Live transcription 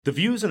The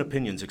views and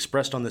opinions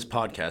expressed on this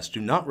podcast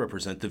do not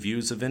represent the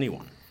views of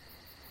anyone.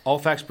 All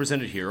facts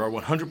presented here are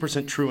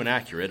 100% true and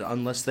accurate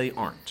unless they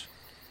aren't.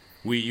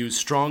 We use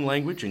strong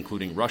language,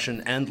 including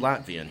Russian and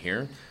Latvian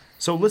here,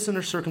 so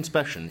listener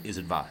circumspection is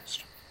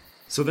advised.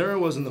 So there I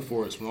was in the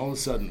forest when all of a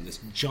sudden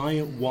this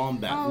giant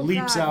wombat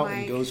leaps out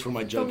and goes for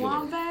my jugular. The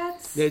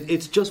wombats?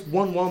 It's just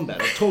one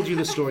wombat. I've told you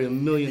this story a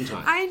million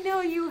times. I know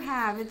you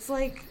have. It's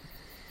like...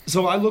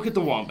 So I look at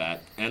the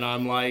wombat and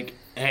I'm like,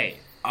 hey,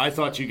 I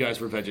thought you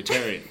guys were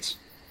vegetarians.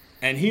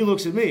 And he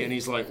looks at me and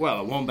he's like,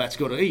 well, a wombat's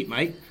go to eat,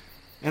 mate.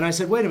 And I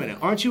said, wait a minute,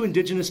 aren't you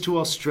indigenous to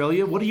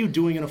Australia? What are you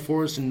doing in a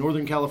forest in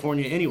Northern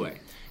California anyway?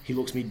 He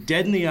looks me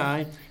dead in the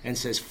eye and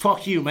says,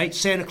 fuck you, mate,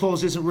 Santa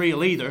Claus isn't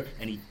real either,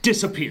 and he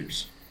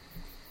disappears.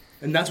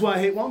 And that's why I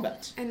hate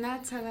wombats. And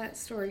that's how that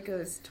story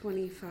goes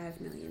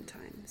 25 million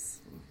times.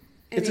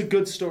 It's a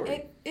good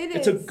story.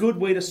 It's a good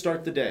way to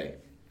start the day.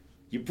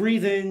 You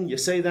breathe in, you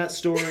say that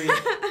story.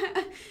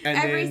 And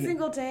Every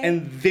single day.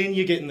 And then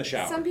you get in the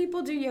shower. Some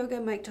people do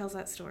yoga. Mike tells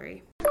that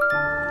story.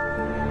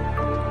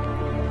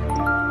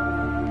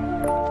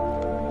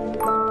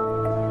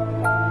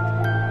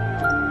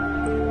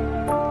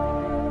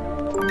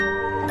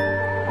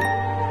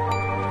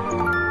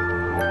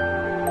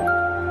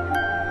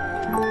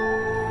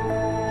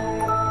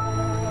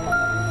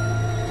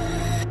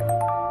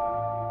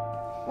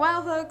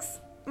 Well, folks,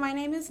 my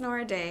name is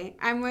Nora Day.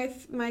 I'm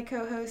with my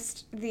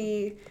co-host,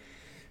 the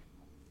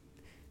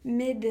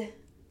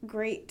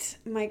great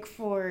Mike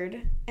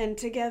Ford, and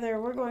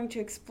together we're going to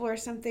explore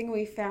something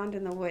we found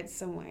in the woods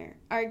somewhere.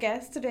 Our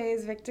guest today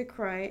is Victor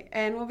Croy,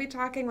 and we'll be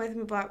talking with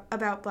him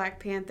about Black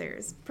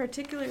Panthers,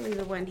 particularly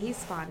the one he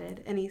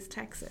spotted in East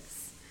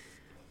Texas.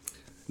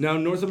 Now,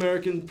 North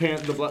American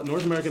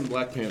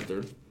Black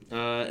Panther,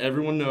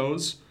 everyone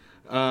knows.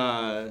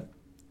 I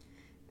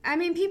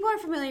mean, people are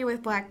familiar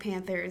with Black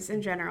Panthers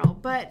in general,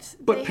 but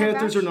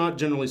panthers are not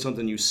generally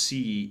something you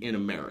see in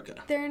America.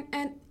 They're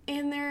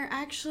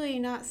actually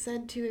not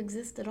said to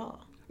exist at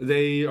all.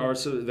 They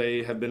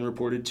have been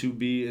reported to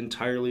be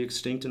entirely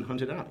extinct and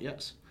hunted out.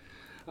 Yes.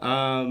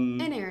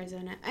 In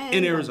Arizona.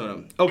 In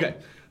Arizona. Okay.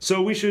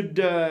 So we should.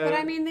 But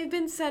I mean, they've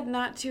been said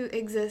not to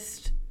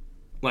exist.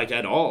 Like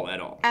at all.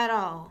 At all.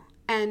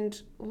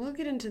 And we'll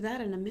get into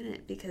that in a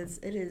minute because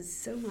it is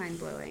so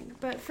mind-blowing.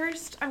 But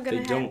first, I'm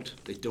going to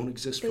They don't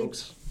exist,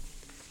 folks.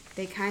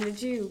 They kind of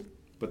do.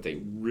 But they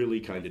really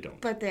kind of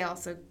don't. But they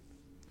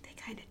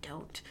kind of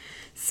don't.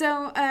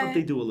 So, but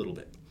they do a little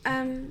bit.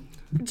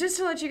 Just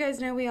to let you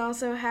guys know, we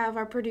also have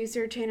our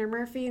producer, Tanner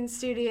Murphy, in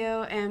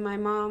studio, and my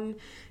mom,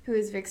 who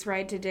is Vic's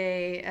ride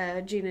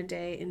today, Gina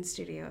Day, in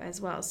studio as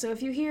well. So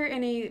if you hear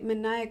any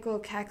maniacal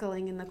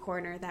cackling in the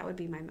corner, that would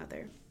be my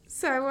mother.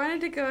 So I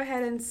wanted to go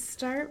ahead and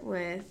start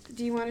with,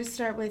 do you want to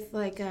start with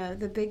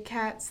the big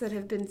cats that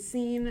have been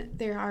seen?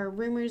 There are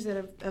rumors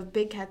of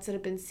big cats that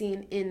have been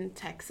seen in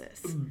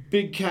Texas.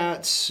 Big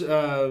cats,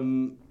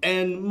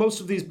 and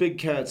most of these big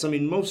cats, I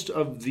mean, most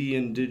of the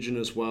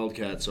indigenous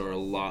wildcats are a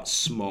lot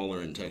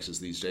smaller in Texas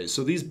these days.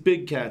 So these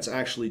big cats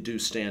actually do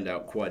stand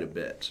out quite a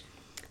bit.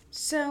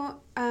 So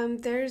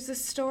there's the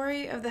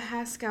story of the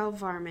Haskell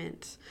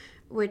varmint,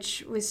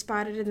 which was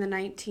spotted in the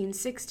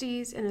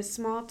 1960s in a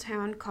small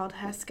town called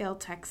Haskell,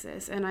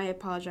 Texas. And I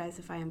apologize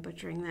if I am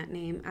butchering that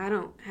name. I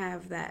don't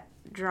have that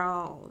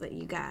drawl that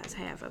you guys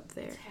have up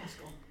there.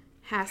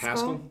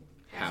 Haskell.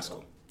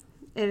 Haskell.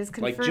 It is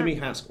confirmed. Like Jimmy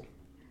Haskell.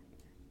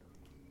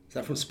 Is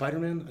that from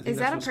Spider-Man? I think is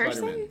that a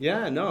person? Spider-Man.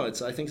 Yeah, no, I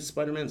think it's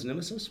Spider-Man's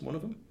nemesis, one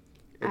of them.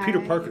 Or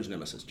Peter Parker's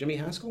nemesis. Jimmy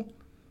Haskell?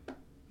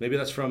 Maybe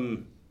that's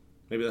from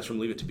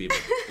Leave It to Beaver.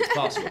 It's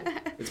possible.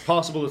 It's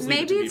possible it's Leave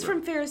It to Beaver. Maybe it's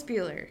from Ferris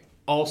Bueller.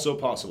 Also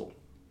possible.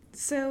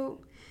 So,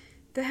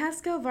 the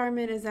Haskell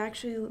varmint is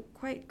actually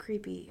quite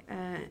creepy.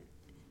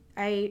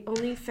 I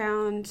only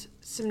found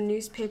some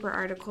newspaper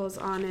articles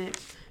on it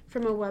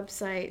from a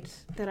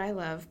website that I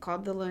love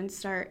called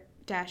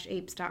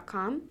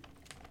thelonestar-apes.com.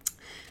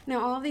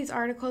 Now, all of these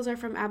articles are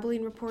from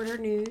Abilene Reporter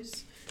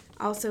News,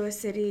 also a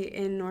city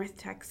in North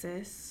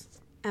Texas.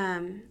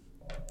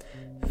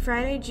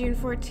 Friday, June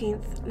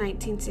 14th,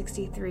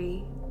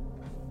 1963,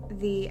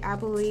 the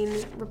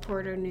Abilene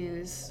Reporter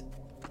News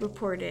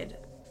reported,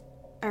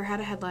 or had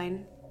a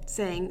headline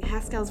saying,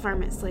 Haskell's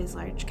varmint slays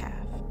large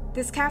calf.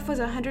 This calf was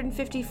a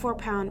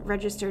 154-pound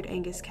registered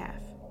Angus calf.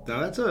 Now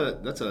that's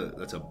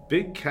a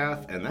big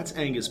calf, and that's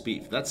Angus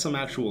beef. That's some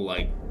actual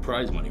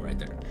prize money right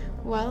there.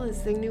 Well,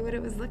 this thing knew what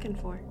it was looking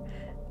for.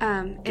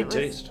 Good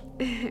taste.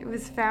 It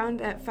was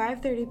found at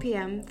 5:30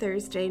 p.m.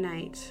 Thursday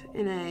night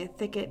in a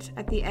thicket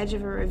at the edge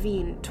of a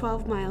ravine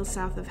 12 miles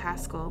south of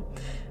Haskell,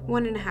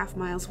 1.5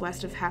 miles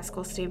west of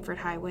Haskell-Stanford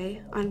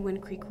Highway on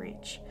Wind Creek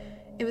Ranch.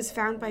 It was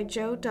found by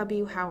Joe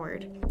W.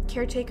 Howard,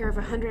 caretaker of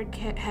 100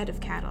 head of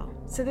cattle.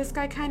 So this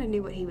guy kind of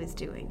knew what he was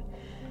doing.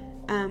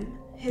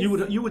 You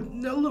would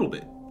a little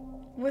bit.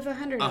 With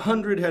 100.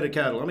 100 head of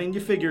cattle. I mean, you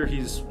figure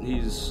he's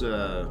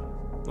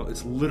well,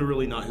 it's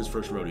literally not his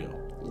first rodeo.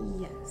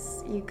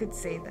 Yes, you could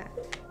say that.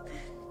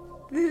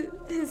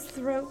 His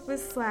throat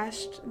was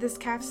slashed. This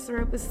calf's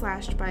throat was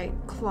slashed by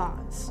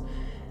claws.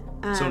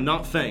 So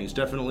not fangs,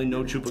 definitely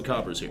no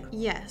chupacabras here.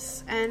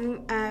 Yes,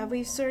 and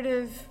we've sort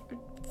of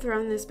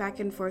thrown this back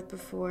and forth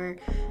before.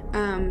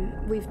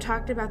 We've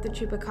talked about the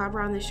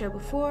chupacabra on the show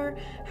before.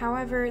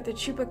 However, the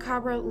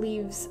chupacabra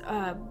leaves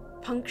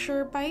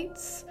puncture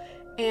bites,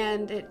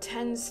 and it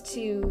tends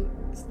to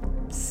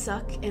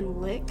suck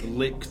and lick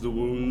The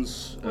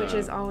wounds. which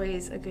is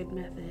always a good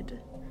method.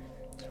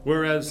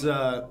 Whereas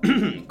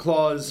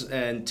claws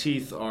and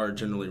teeth are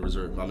generally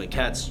reserved. I mean,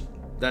 cats,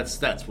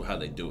 that's how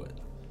they do it.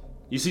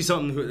 You see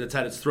something that's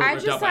had its throat I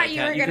ripped just out by a thought you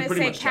cat, were you can going to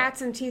pretty say much tell.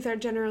 cats and teeth are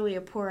generally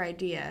a poor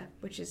idea,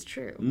 which is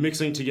true.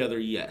 Mixing together,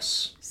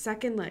 yes.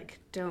 Suck and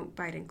lick, don't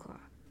bite and claw.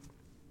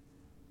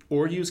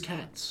 Or use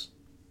cats.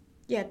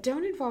 Yeah,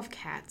 don't involve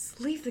cats.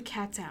 Leave the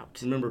cats out.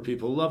 Remember,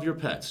 people, love your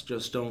pets.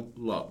 Just don't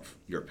love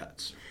your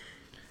pets.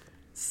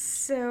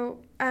 So,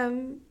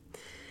 I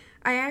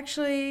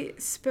actually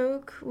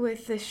spoke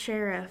with the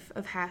sheriff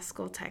of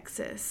Haskell,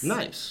 Texas.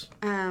 Nice.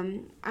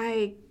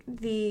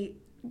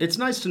 It's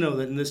nice to know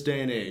that in this day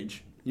and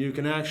age, you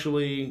can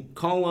actually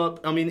call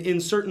up, I mean,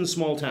 in certain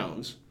small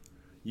towns,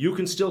 you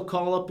can still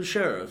call up a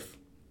sheriff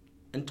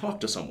and talk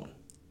to someone.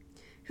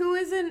 Who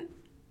isn't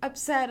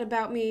upset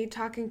about me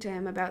talking to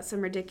him about some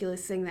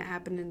ridiculous thing that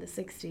happened in the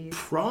 60s.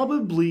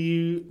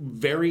 Probably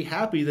very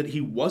happy that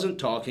he wasn't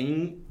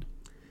talking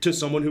to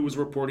someone who was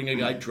reporting a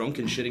guy drunk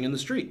and shitting in the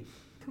street.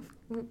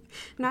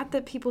 Not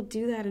that people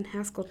do that in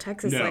Haskell,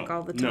 Texas, like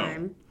all the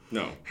time.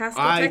 No.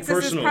 Haskell,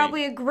 Texas is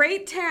probably a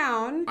great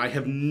town. I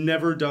have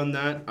never done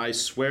that, I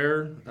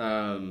swear.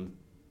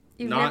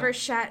 You've never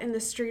shat in the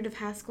street of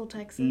Haskell,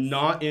 Texas?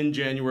 Not in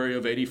January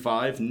of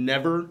 85.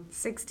 Never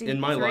 63? in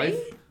my life.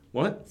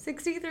 What?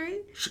 63?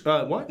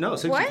 What? No,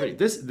 63.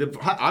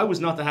 What? I was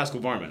not the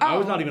Haskell varmint. Oh. I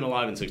was not even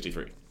alive in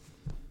 63.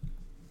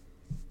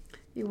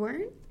 You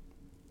weren't?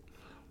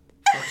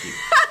 Fuck you.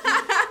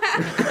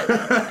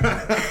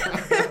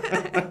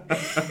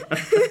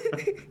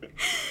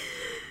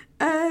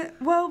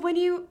 Well, when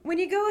you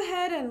go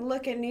ahead and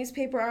look at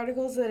newspaper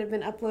articles that have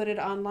been uploaded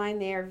online,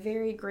 they are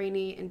very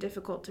grainy and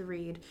difficult to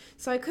read.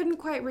 So I couldn't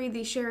quite read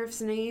the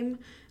sheriff's name.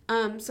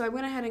 So I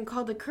went ahead and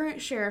called the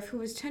current sheriff, who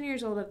was 10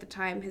 years old at the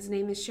time. His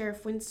name is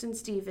Sheriff Winston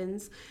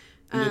Stevens.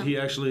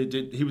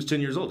 He was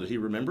 10 years old. Did he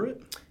remember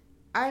it?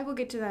 I will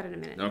get to that in a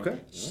minute. Okay.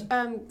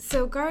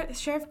 So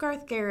Sheriff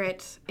Garth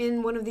Garrett,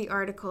 in one of the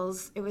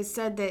articles, it was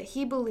said that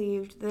he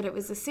believed that it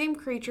was the same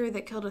creature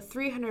that killed a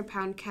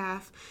 300-pound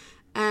calf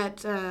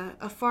at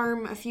a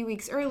farm a few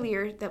weeks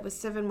earlier that was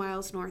 7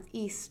 miles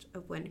northeast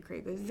of Wind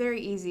Creek. It was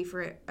very easy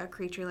for a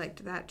creature like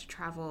that to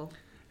travel.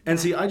 And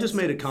see, I just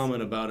made a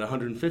comment about a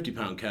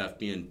 150-pound calf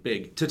being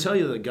big. To tell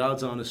you the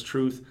God's honest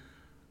truth,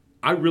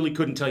 I really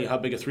couldn't tell you how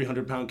big a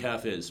 300-pound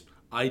calf is.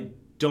 I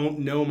don't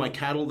know my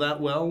cattle that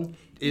well.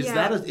 Is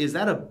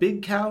that a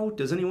big cow?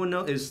 Does anyone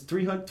know? Is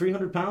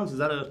 300 pounds? Is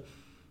that a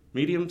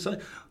medium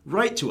size?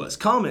 Write to us,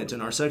 comment in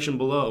our section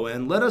below,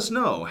 and let us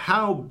know,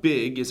 how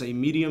big is a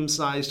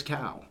medium-sized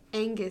cow?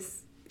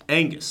 Angus.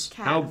 Calf.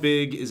 How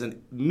big is a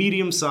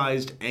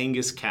medium-sized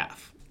Angus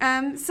calf?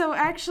 So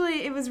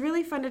actually, it was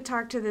really fun to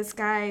talk to this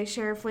guy,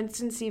 Sheriff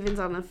Winston Stevens,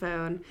 on the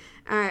phone.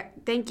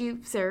 Thank you,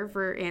 sir,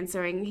 for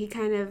answering. He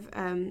kind of,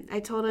 I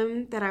told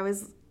him that I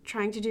was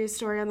trying to do a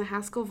story on the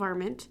Haskell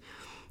varmint,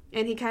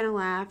 and he kind of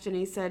laughed, and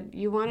he said,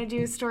 "You want to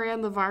do a story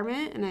on the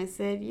varmint?" And I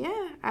said,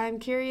 "Yeah, I'm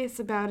curious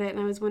about it, and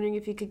I was wondering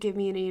if you could give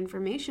me any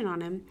information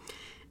on him."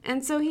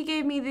 And so he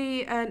gave me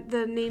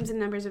the names and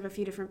numbers of a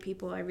few different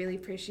people. I really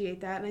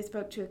appreciate that, and I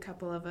spoke to a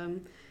couple of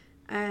them.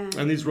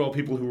 And these were all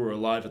people who were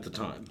alive at the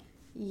time?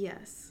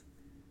 Yes.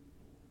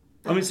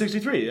 I mean,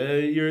 63.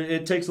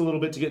 It takes a little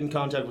bit to get in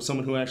contact with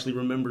someone who actually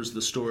remembers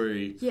the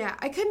story. Yeah,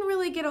 I couldn't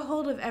really get a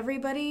hold of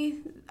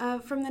everybody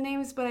from the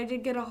names, but I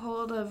did get a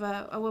hold of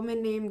a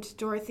woman named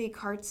Dorothy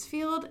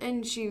Cartsfield,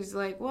 and she was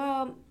like,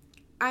 well,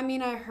 I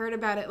mean, I heard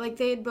about it. Like,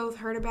 they had both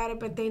heard about it,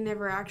 but they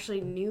never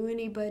actually knew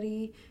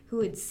anybody who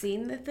had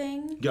seen the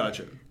thing.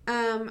 Gotcha.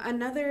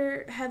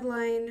 Another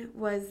headline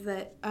was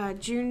that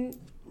July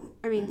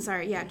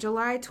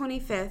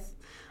 25th,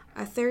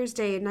 a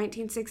Thursday in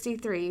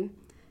 1963,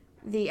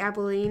 the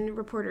Abilene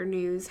Reporter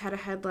News had a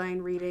headline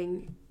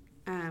reading,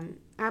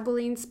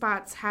 Abilene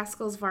spots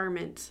Haskell's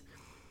varmint.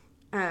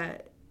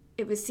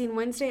 It was seen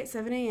Wednesday at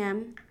 7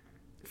 a.m.,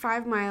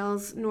 5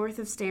 miles north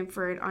of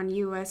Stamford on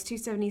US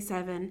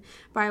 277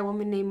 by a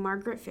woman named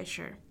Margaret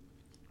Fisher.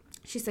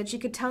 She said she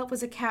could tell it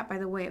was a cat by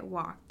the way it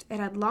walked. It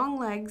had long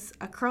legs,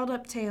 a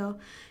curled-up tail,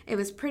 it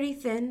was pretty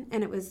thin,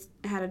 and it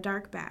had a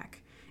dark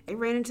back. It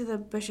ran into the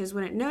bushes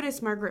when it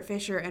noticed Margaret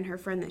Fisher and her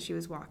friend that she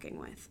was walking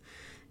with.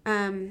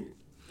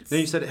 Then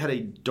you said it had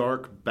a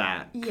dark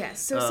back. Yes,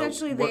 so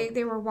essentially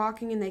they were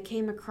walking and they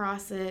came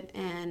across it,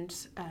 and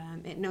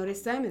it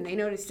noticed them, and they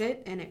noticed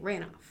it, and it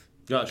ran off.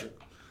 Gotcha.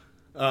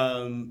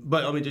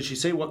 But, I mean, did she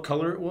say what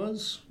color it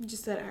was?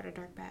 Just that it had a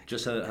dark back.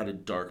 Just that it had a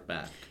dark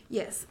back.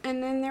 Yes,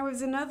 and then there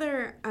was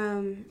another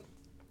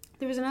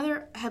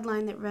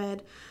headline that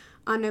read,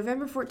 on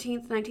November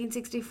 14th,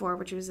 1964,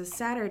 which was a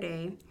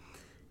Saturday,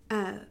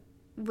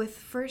 with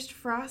first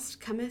frost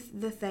cometh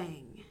the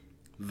thing.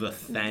 The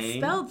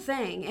Thing? Spelled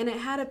Thing, and it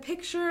had a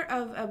picture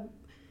of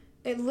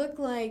it looked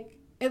like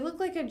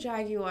a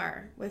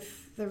jaguar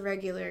with the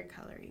regular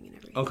coloring and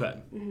everything. Okay.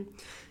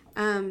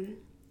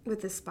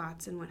 With the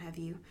spots and what have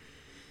you.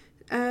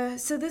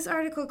 So this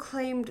article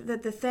claimed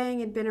that the Thing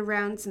had been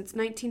around since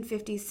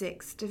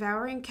 1956,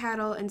 devouring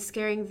cattle and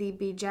scaring the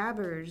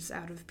bejabbers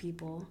out of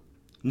people.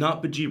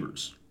 Not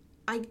bejeebers.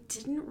 I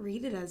didn't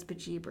read it as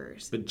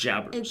bejeebers.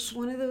 Bejabbers. It's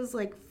one of those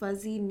like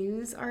fuzzy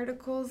news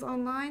articles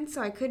online,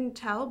 so I couldn't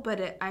tell,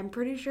 but I'm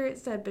pretty sure it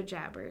said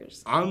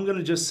bejabbers. I'm going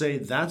to just say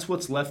that's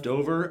what's left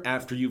over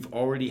after you've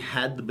already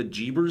had the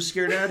bejeebers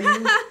scared out of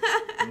you.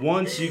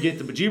 Once you get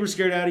the bejeebers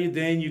scared out of you,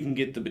 then you can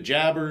get the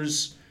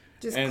bejabbers.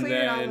 Just and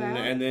clear it all then out.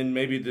 and then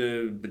maybe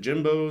the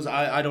bejimbos.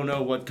 I don't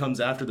know what comes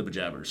after the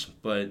bejabbers,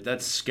 but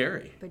that's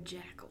scary.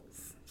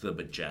 Bejackles. The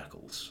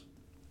bejackals.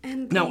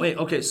 And Now wait,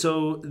 okay,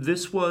 so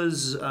this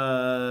was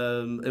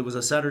it was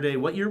a Saturday.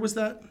 What year was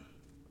that?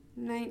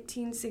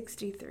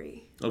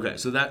 1963. Okay,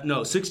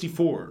 so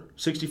 64.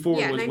 64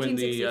 Yeah, was when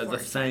the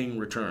 1964, Thing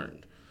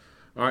returned.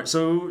 All right,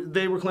 so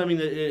they were claiming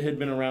that it had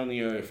been around the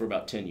area for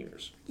about 10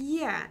 years.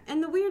 Yeah,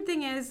 and the weird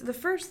thing is, the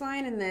first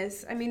line in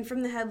this, I mean,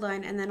 from the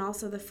headline, and then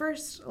also the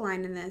first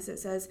line in this, it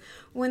says,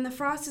 "When the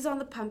frost is on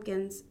the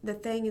pumpkins, the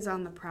Thing is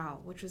on the prowl,"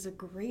 which was a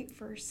great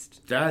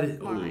first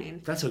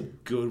line. That's a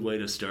good way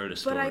to start a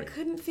story. But I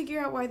couldn't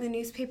figure out why the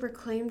newspaper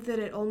claimed that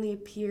it only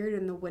appeared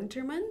in the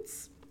winter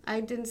months.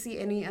 I didn't see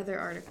any other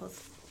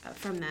articles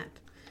from that.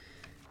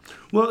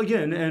 Well,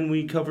 again, and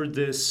we covered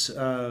this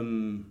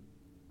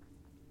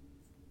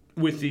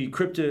with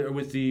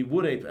the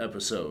Wood Ape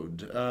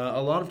episode.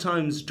 A lot of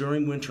times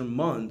during winter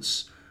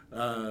months,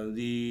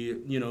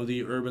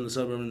 the urban, the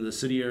suburban, the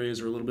city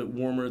areas are a little bit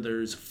warmer.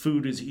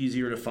 Food is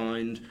easier to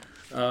find.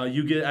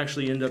 You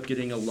actually end up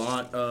getting a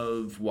lot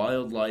of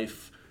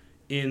wildlife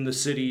in the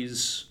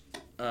cities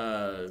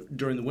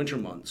during the winter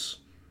months.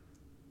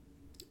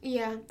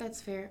 Yeah,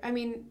 that's fair. I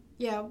mean,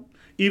 yeah.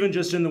 Even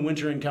just in the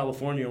winter in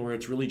California, where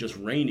it's really just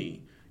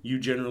rainy, you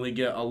generally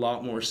get a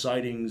lot more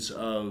sightings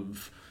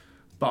of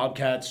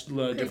bobcats,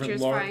 different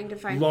trying to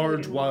find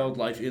large food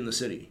wildlife in the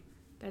city.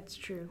 That's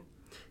true.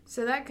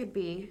 So that could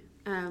be.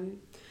 In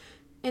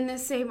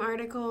this same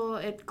article,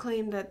 it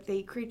claimed that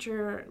the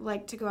creature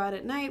liked to go out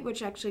at night,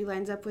 which actually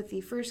lines up with the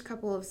first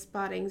couple of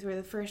spottings, where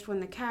the first one,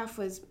 the calf,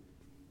 was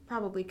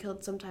probably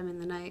killed sometime in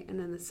the night, and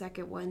then the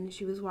second one,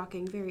 she was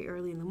walking very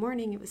early in the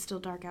morning. It was still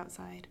dark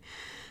outside.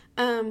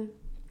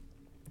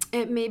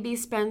 It maybe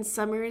spends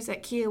summers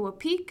at Kiowa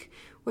Peak,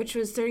 which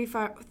was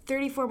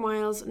 34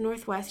 miles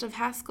northwest of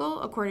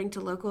Haskell, according to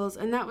locals.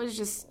 And that was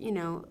just,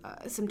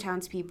 some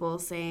townspeople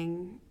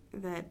saying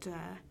that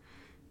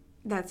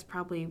that's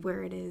probably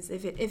where it is.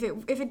 If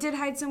it did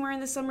hide somewhere in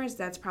the summers,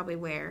 that's probably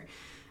where.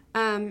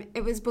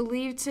 It was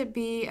believed to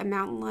be a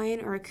mountain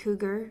lion or a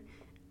cougar.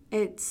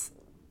 The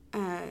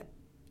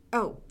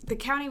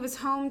county was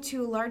home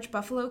to large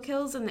buffalo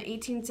kills in the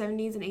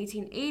 1870s and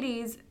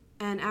 1880s.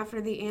 And after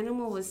the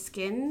animal was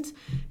skinned,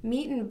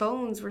 meat and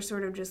bones were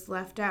sort of just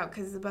left out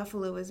because the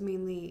buffalo was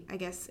mainly, I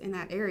guess, in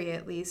that area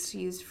at least,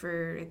 used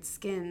for its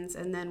skins.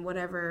 And then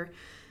whatever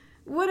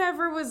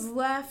was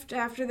left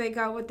after they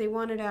got what they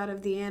wanted out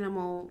of the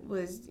animal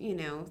was,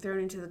 thrown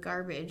into the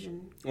garbage.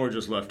 Or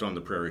just left on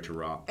the prairie to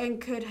rot. And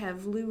could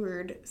have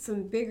lured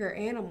some bigger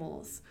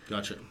animals.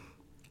 Gotcha.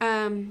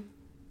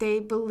 They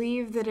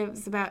believe that it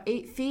was about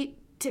 8 feet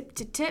tip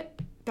to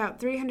tip, about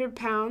 300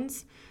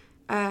 pounds.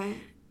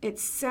 It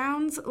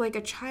sounds like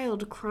a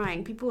child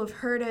crying. People have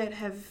heard it,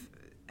 have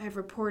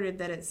reported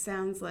that it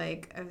sounds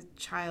like a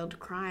child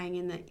crying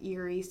in the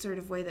eerie sort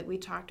of way that we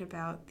talked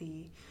about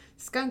the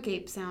skunk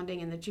ape sounding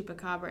and the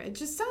chupacabra. It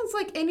just sounds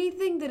like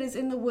anything that is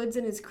in the woods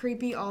and is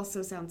creepy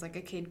also sounds like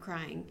a kid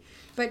crying.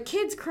 But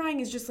kids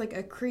crying is just like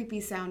a creepy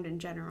sound in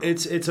general.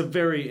 It's a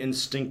very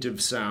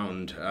instinctive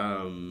sound.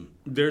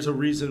 There's a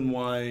reason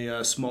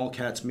why small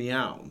cats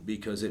meow,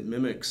 because it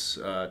mimics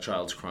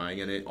child's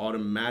crying, and it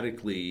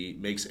automatically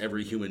makes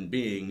every human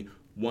being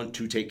want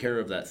to take care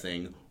of that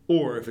thing,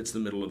 or if it's the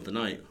middle of the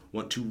night,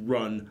 want to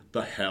run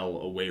the hell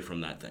away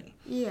from that thing.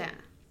 Yeah.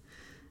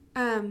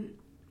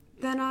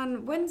 Then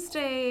on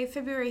Wednesday,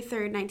 February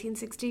 3rd,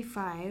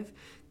 1965,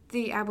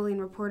 the Abilene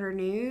Reporter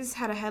News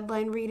had a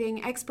headline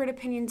reading, "Expert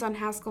opinions on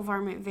Haskell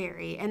varmint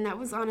vary." And that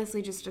was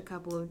honestly just a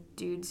couple of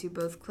dudes who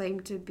both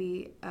claimed to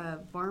be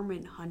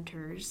varmint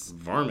hunters.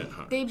 Varmint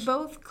hunters? They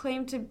both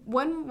claimed to...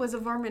 One was a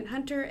varmint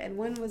hunter and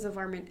one was a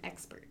varmint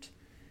expert.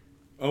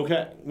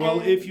 Okay. Well,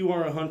 if you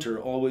are a hunter,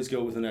 always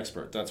go with an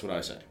expert. That's what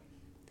I say.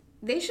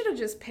 They should have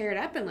just paired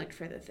up and looked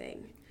for the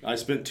thing. I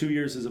spent 2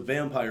 years as a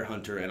vampire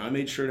hunter, and I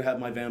made sure to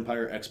have my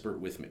vampire expert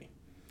with me.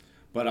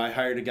 But I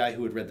hired a guy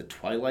who had read the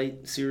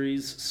Twilight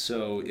series,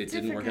 so it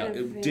didn't work out.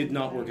 It did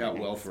not work out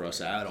well for us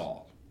at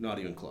all. Not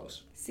even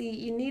close. See,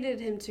 you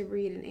needed him to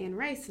read an Anne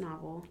Rice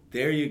novel.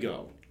 There you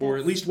go. Or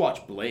at least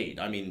watch Blade.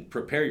 I mean,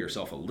 prepare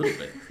yourself a little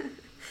bit.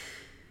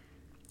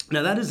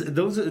 Now,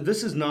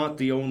 this is not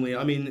the only...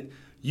 I mean...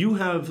 You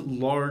have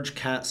large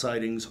cat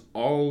sightings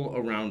all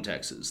around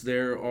Texas.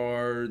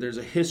 There's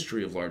a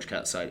history of large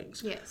cat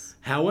sightings. Yes.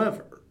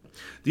 However,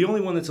 The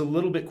only one that's a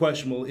little bit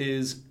questionable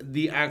is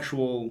the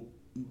actual,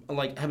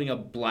 like having a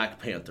black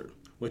panther,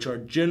 which are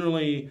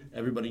generally,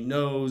 everybody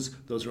knows,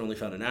 those are only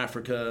found in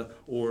Africa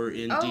or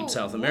in deep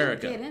South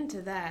America. We'll get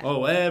into that.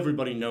 Oh,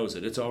 everybody knows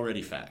it. It's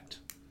already fact.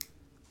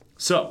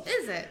 So.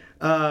 Is it?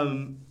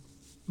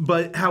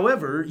 But,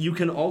 however, you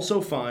can also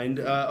find,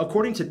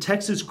 according to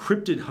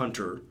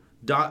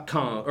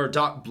TexasCryptidHunter.com or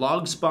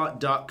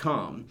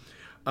 .blogspot.com,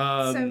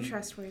 so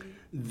trustworthy.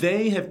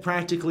 they have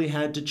practically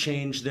had to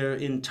change their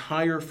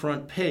entire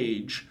front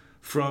page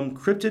from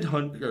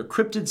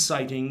cryptid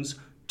sightings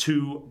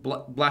to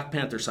Black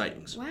Panther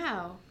sightings.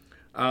 Wow.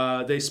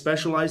 They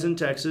specialize in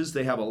Texas.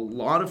 They have a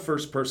lot of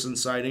first-person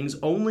sightings.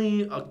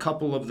 Only a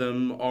couple of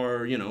them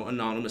are,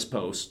 anonymous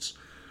posts.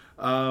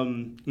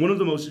 One of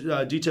the most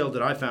detailed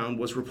that I found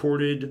was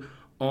reported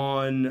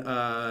on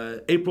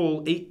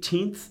April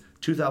 18th,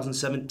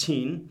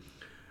 2017.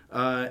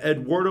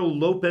 Eduardo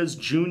Lopez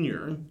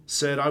Jr.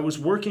 said, "I was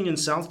working in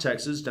South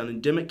Texas down in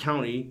Dimmitt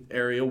County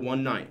area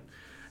one night.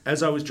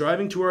 As I was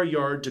driving to our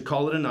yard to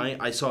call it a night,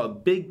 I saw a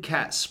big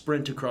cat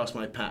sprint across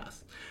my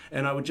path."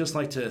 And I would just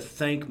like to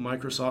thank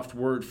Microsoft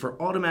Word for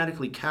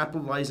automatically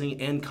capitalizing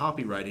and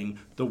copywriting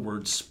the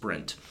word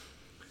sprint.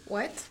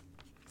 What?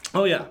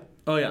 Oh yeah.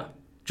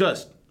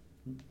 Just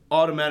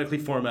automatically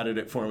formatted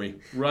it for me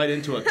right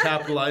into a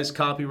capitalized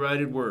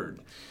copyrighted word.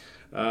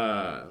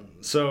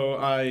 So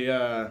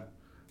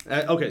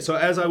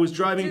as I was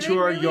driving to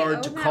our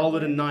yard to call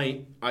it a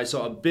night, I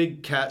saw a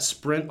big cat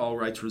sprint, all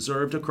rights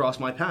reserved, across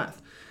my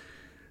path.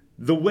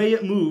 The way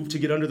it moved to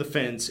get under the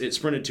fence it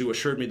sprinted to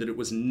assured me that it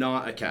was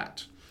not a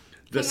cat.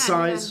 Hang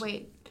on,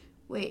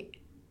 wait.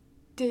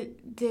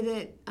 Did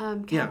it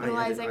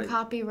capitalize and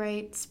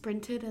copyright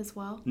sprinted as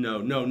well? No,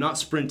 not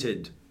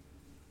sprinted.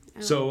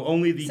 So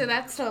only the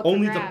that's still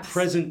the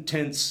present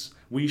tense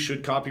we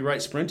should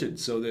copyright sprinted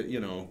so that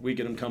we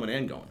get them coming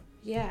and going.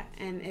 Yeah,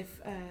 and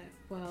if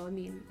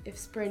if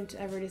Sprint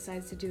ever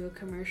decides to do a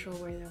commercial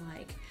where they're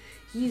like,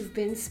 "You've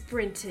been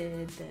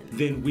sprinted,"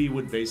 then we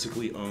would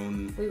basically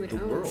own the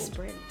world.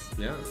 Sprint.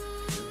 Yeah.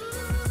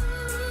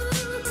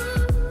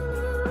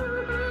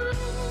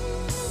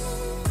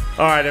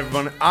 All right,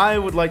 everyone. I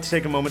would like to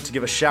take a moment to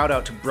give a shout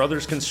out to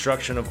Brothers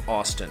Construction of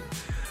Austin.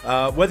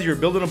 Whether you're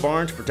building a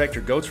barn to protect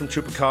your goats from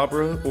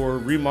chupacabra or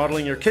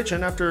remodeling your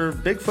kitchen after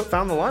Bigfoot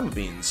found the lima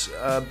beans,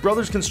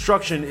 Brothers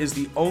Construction is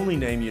the only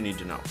name you need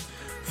to know.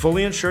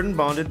 Fully insured and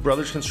bonded,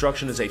 Brothers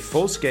Construction is a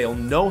full-scale,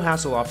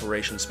 no-hassle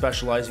operation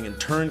specializing in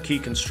turnkey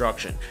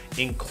construction,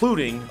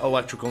 including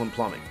electrical and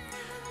plumbing.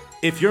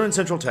 If you're in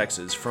Central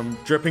Texas, from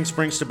Dripping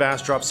Springs to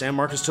Bastrop, San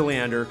Marcos to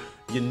Leander,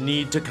 you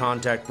need to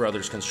contact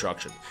Brothers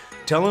Construction.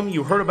 Tell them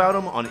you heard about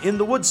them on In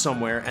the Woods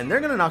somewhere, and they're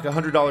going to knock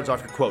 $100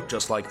 off your quote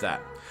just like that.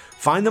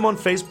 Find them on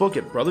Facebook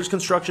at Brothers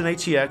Construction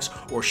ATX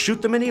or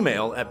shoot them an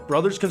email at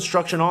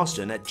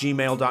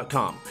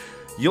brothersconstructionaustin@gmail.com.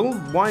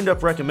 You'll wind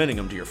up recommending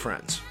them to your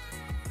friends.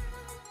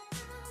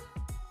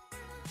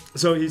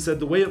 So he said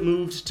the way it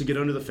moved to get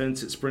under the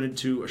fence it sprinted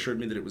to assured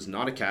me that it was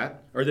not a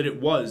cat, or that it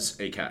was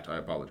a cat, I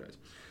apologize.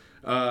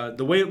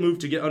 The way it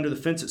moved to get under the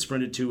fence it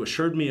sprinted to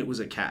assured me it was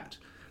a cat.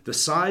 The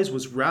size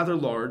was rather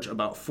large,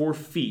 about 4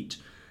 feet,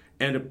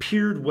 and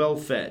appeared well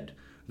fed.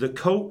 The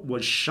coat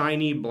was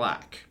shiny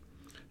black.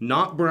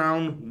 Not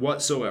brown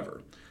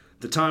whatsoever.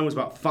 The time was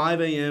about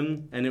 5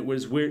 a.m. and it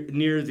was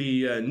near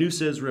the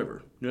Nueces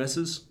River.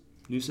 Nueces?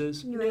 There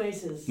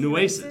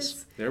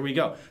we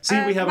go.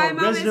 See, we have our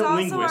resident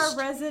linguist. My mom is also our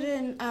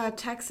resident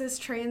Texas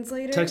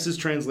translator.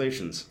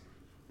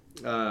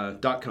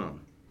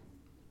 TexasTranslations.com.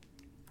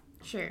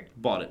 Sure.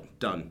 Bought it.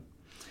 Done.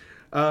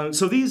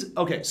 So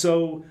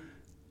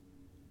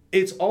it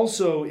is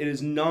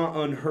not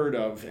unheard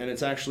of, and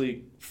it's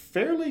actually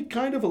fairly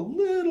kind of a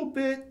little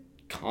bit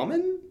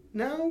common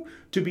now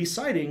to be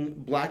sighting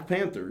Black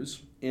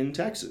Panthers in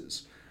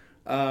Texas.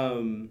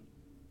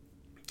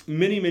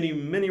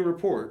 Many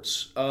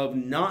reports of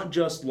not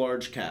just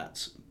large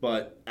cats,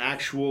 but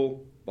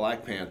actual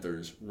Black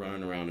Panthers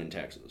running around in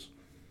Texas.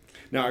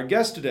 Now, our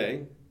guest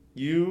today,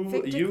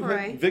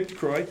 Victor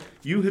Croy,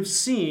 you have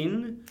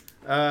seen,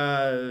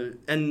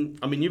 and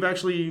I mean,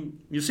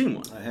 you've seen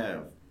one. I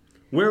have.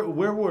 Where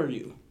were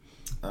you?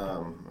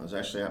 I was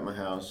actually at my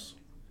house,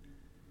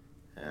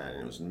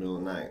 and it was in the middle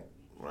of the night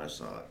when I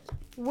saw it.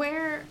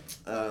 Where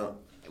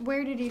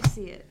did you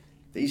see it?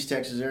 The East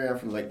Texas area, I'm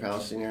from Lake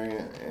Palestine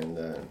area, and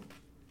there's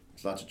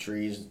lots of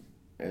trees,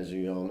 as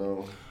you all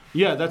know.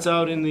 Yeah, that's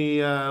out in the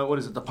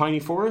the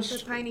piney forest?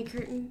 The piney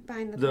curtain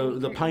behind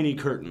the piney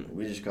curtain.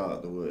 We just call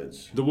it the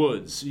woods. The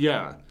woods,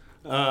 yeah.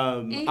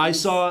 I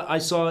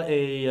saw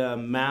a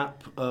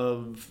map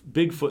of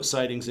Bigfoot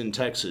sightings in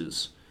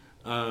Texas.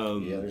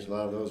 There's a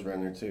lot of those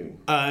around there too.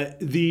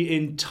 The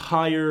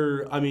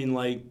entire,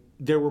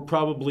 there were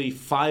probably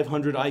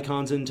 500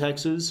 icons in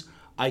Texas.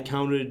 I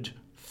counted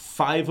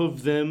 5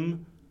 of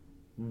them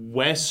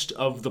west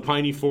of the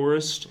piney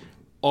forest.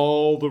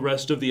 All the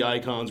rest of the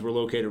icons were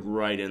located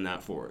right in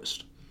that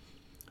forest.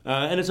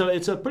 And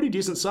it's a pretty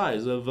decent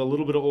size of a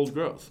little bit of old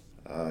growth.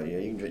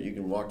 You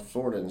can walk to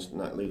Florida and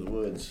not leave the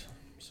woods.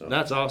 So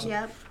That's awesome.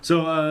 Yep.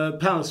 So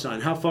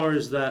Palestine, how far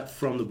is that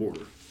from the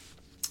border?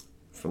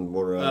 from the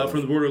border, of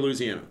From the border of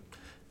Louisiana?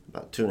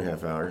 about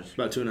 2.5 hours,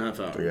 About 2.5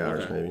 hours. 3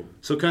 hours Okay. maybe.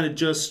 So kind of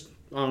just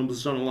on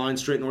a line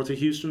straight north of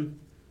Houston?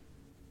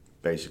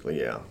 Basically,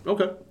 yeah.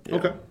 Okay. Yeah.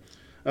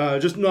 Okay.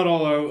 Just not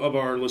all of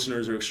our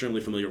listeners are extremely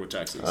familiar with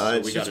Texas, so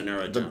It's we got just- to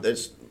narrow it the- down.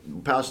 It's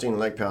Palestine and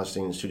Lake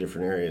Palestine is two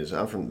different areas.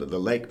 I'm from the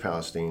Lake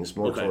Palestine. It's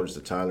more Okay. towards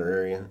the Tyler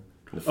area.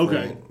 The Okay.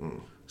 Flint,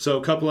 and- So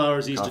a couple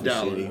hours east of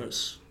Coffee City.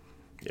 Dallas.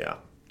 yeah.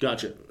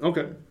 Gotcha.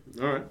 Okay.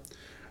 All right.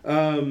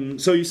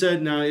 So you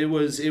said now it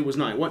was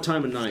night. What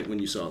time of night when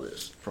you saw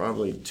this?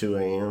 Probably 2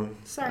 a.m.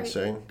 Sorry. I'd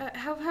say.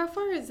 How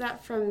far is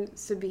that from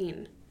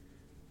Sabine?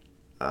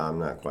 I'm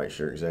not quite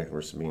sure exactly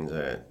where Sabine's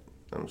at.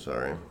 I'm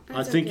sorry.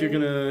 That's I think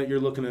okay. you're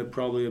looking at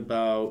probably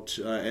about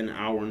an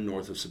hour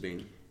north of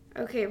Sabine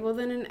Okay, well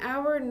then an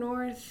hour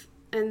north,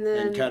 and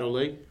then and Caddo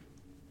Lake.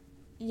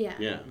 yeah.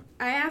 Yeah.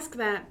 I asked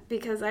that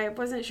because I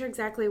wasn't sure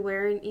exactly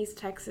where in East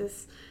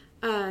Texas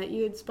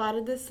you had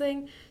spotted this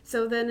thing.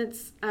 So then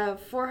it's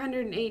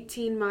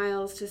 418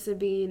 miles to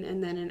Sabine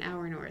and then an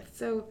hour north.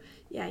 So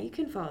yeah, you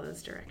can follow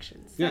those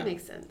directions. Yeah. That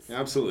makes sense.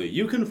 Absolutely.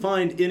 You can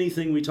find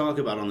anything we talk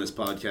about on this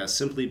podcast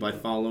simply by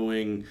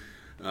following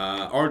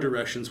our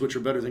directions, which are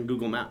better than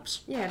Google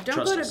Maps. Yeah, don't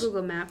Trust go to us.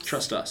 Google Maps.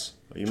 Trust us.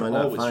 You might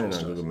not Always find it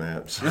trust on us. Google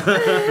Maps.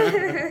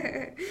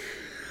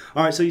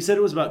 All right, so you said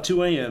it was about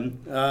 2 a.m.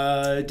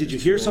 Did you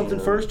hear something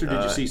first, or did you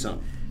Uh, see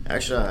something?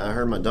 Actually, I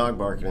heard my dog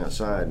barking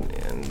outside,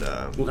 and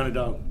What kind of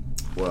dog?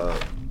 well,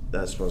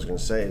 that's what I was going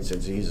to say.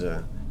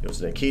 It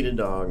was an Akita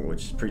dog,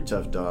 which is a pretty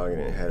tough dog,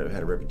 and it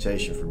had a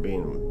reputation for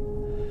being.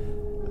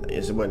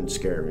 It wasn't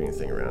scared of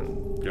anything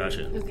around.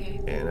 Gotcha. Okay.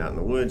 And out in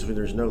the woods, where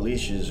there's no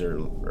leashes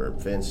or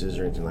fences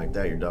or anything like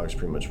that, your dogs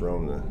pretty much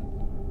roam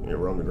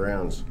the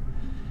grounds.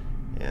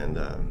 And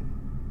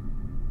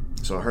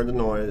so I heard the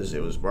noise.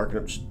 It was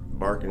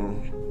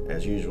barking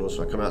as usual.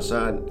 So I come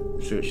outside,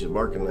 see what she's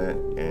barking at,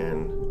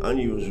 and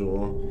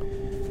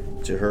unusual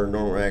to her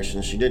normal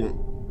action, she didn't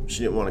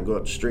want to go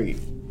up the street.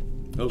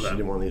 Okay. She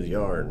didn't want to leave the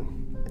yard.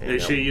 And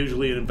Is she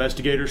usually an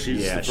investigator?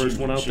 She's the first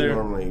one out she there?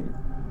 normally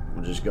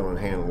would just go and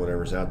handle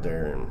whatever's out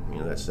there,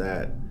 and that's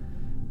that.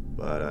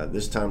 But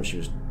this time she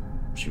was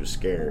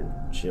scared.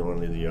 She didn't want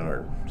to leave the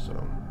yard, so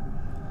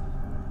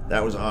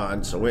that was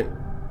odd. So I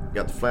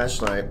got the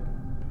flashlight.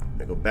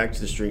 I go back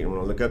to the street, and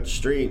when I look up the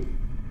street,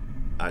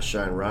 I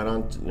shine right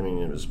on.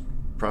 It was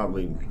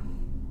probably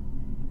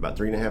about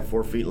 3.5,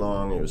 4 feet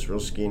long. It was real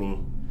skinny,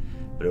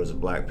 but it was a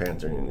black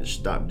panther, and it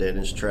stopped dead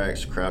in its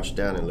tracks, crouched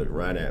down, and looked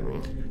right at me.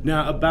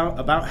 Now,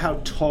 about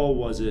how tall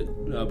was it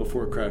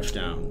before it crouched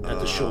down? At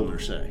the shoulder,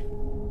 say.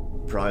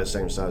 Probably the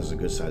same size as a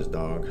good-sized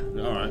dog.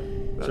 All right.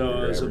 About So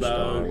your it's average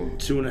about dog.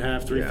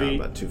 2.5, 3 Yeah, feet.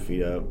 about 2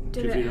 feet up.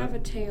 Did 2 it feet have up? a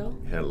tail?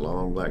 It had a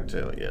long black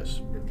tail,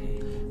 yes. Okay.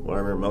 What I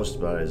remember most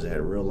about it is it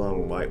had real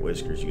long white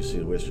whiskers. You could see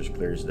the whiskers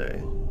clear as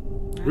day.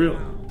 Really?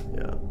 Wow.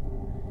 Yeah.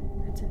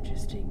 That's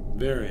interesting.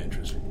 Very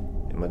interesting.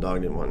 And my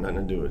dog didn't want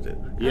nothing to do with it.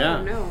 Yeah.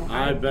 Oh, no.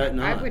 I bet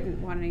not. I wouldn't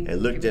want anything. It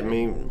looked to at do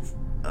me, with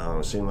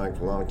it seemed like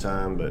a long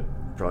time, but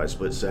probably a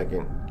split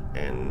second.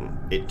 And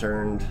it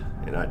turned,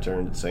 and I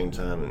turned at the same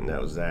time, and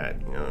that was that.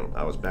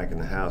 I was back in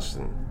the house,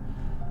 and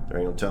there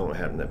ain't no telling what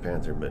happened to that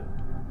panther, but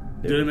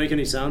Did it make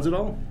any sounds at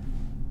all?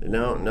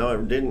 no,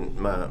 it didn't.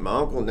 My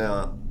uncle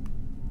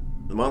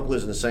my uncle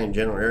lives in the same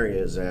general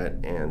area as that,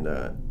 and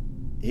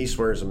he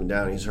swears them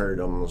down. He's heard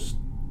almost,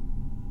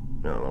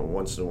 I don't know,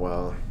 once in a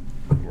while.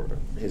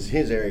 His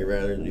area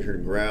rather, you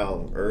heard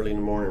growl early in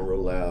the morning, real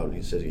loud.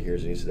 He says he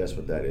hears it. He said that's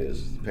what that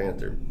is, the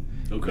panther.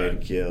 Okay.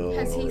 Made to kill.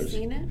 Has he or-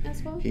 seen it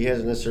as well? He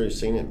hasn't necessarily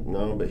seen it,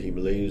 no, but he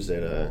believes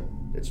that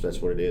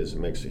that's what it is. It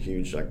makes a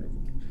huge, like,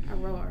 A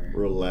roar.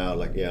 real loud,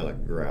 like a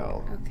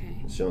growl.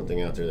 Okay. It's the only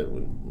thing out there that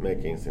would make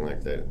anything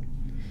like that.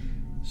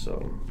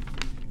 So,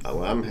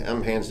 I'm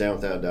hands down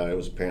without a doubt it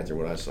was a panther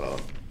what I saw.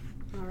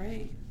 All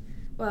right.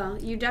 Well,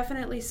 you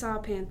definitely saw a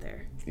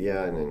panther,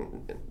 Yeah, and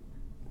then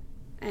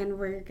and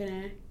we're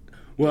gonna.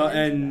 Well,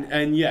 get into that.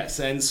 and yes,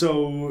 and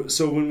so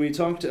when we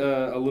talked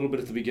a little bit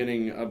at the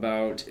beginning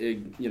about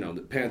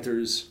the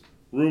Panthers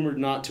rumored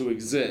not to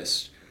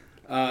exist.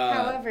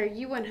 However,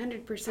 you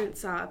 100%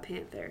 saw a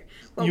panther.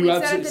 What You we said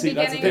at absolutely- the see,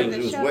 that's the beginning thing. of it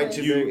the was show way is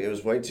too big. It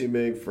was way too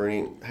big for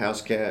any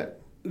house cat.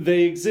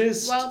 They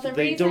exist. Well, the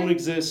they reason- don't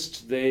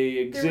exist. They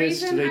exist.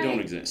 reason They I- don't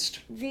exist.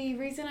 the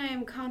reason I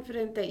am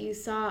confident that you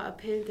saw a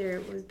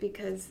panther was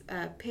because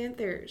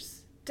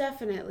panthers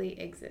definitely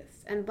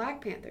exist, and black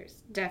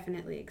panthers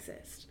definitely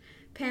exist.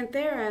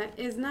 Panthera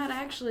is not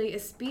actually a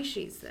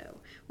species, though,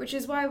 which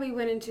is why we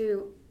went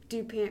into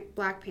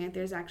black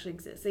panthers actually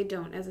exist. They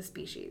don't as a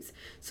species.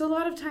 So a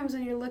lot of times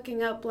when you're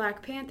looking up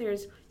black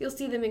panthers, you'll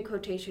see them in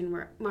quotation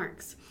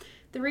marks.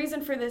 The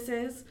reason for this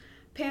is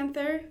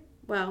Panthera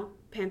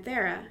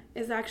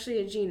is actually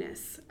a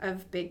genus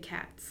of big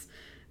cats.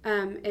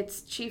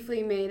 It's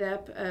chiefly made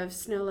up of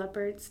snow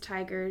leopards,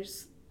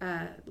 tigers,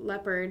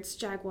 leopards,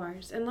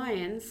 jaguars, and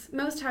lions,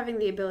 most having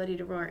the ability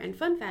to roar. And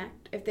fun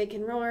fact, if they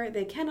can roar,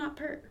 they cannot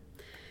purr.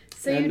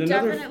 So And you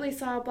another- definitely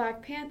saw a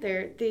black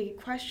panther. The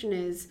question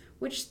is,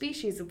 which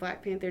species of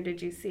black panther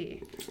did you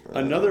see?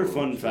 Another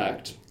fun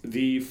fact,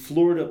 the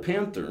Florida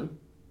panther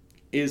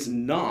is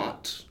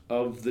not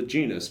of the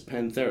genus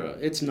Panthera.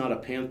 It's not a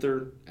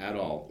panther at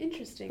all.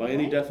 Interesting. By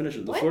any What?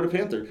 definition. The What? Florida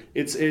panther,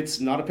 it's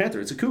not a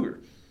panther, it's a cougar.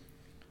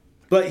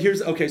 But here's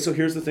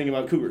the thing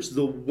about cougars.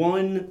 The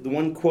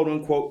one quote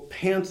unquote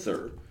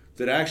panther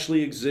that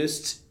actually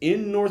exists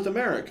in North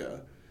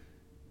America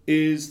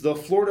is the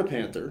Florida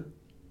panther,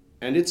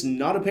 and it's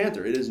not a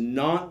panther. It is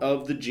not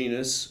of the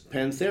genus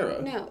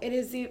Panthera. No, it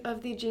is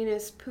of the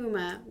genus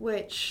Puma,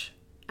 which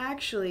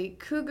actually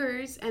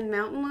cougars and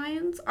mountain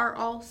lions are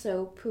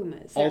also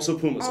pumas. They're Also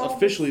pumas. all the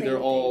Officially, same they're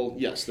thing. all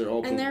pumas.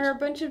 And there are a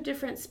bunch of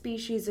different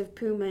species of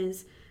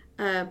pumas,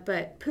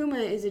 but puma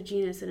is a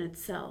genus in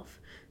itself.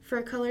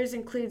 Fur colors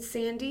include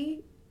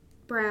sandy,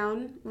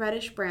 brown,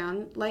 reddish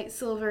brown, light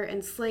silver,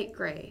 and slate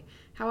gray.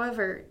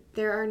 However,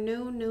 there are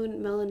no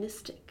known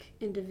melanistic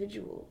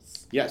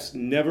individuals. Yes,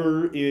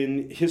 never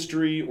in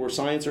history or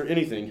science or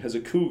anything has a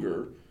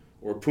cougar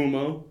or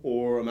puma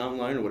or a mountain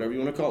lion or whatever you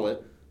want to call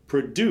it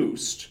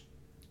produced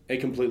a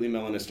completely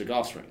melanistic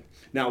offspring.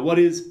 Now, what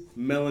is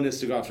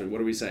melanistic offspring?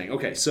 What are we saying?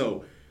 Okay,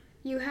 so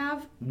You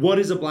have what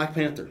is a black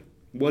panther?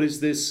 What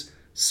is this?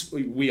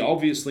 We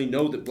obviously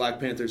know that black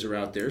panthers are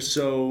out there,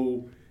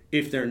 so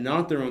if they're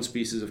not their own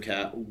species of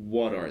cat,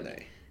 what are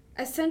they?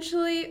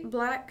 essentially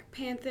black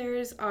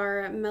panthers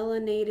are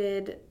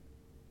melanated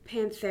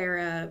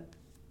panthera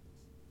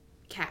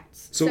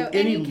cats. So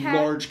any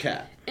large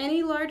cat.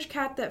 Any large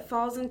cat that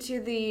falls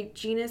into the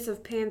genus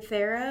of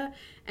Panthera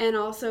and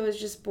also is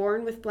just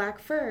born with black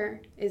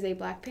fur is a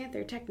black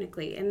panther,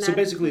 technically. And So that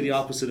basically the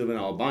includes- opposite of an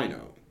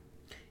albino.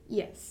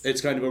 Yes.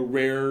 It's kind of a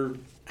rare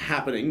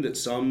happening that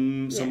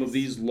some Yes. of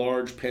these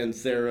large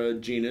Panthera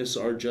genus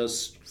are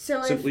just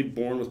So simply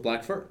born with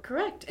black fur.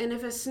 Correct. And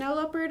if a snow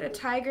leopard, a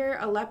tiger,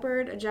 a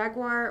leopard, a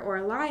jaguar, or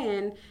a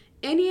lion,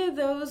 any of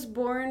those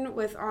born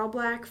with all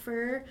black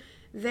fur,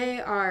 they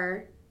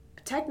are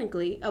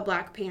technically a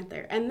black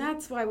panther. And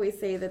that's why we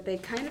say that they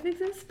kind of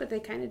exist, but they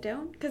kind of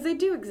don't. Because they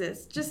do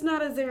exist, just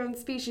not as their own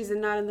species and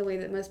not in the way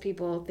that most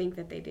people think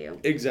that they do.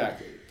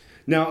 Exactly.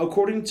 Now,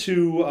 according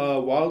to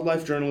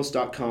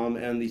wildlifejournalist.com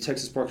and the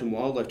Texas Park and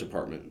Wildlife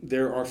Department,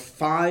 there are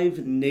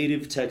 5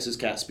 native Texas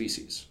cat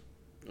species.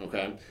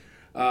 Okay?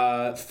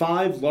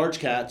 5 large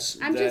cats.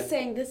 I'm that just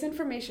saying, this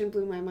information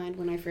blew my mind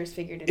when I first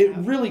figured it It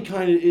out. really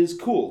kind of is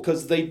cool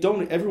because they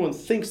don't. Everyone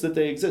thinks that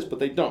they exist, but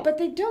they don't. But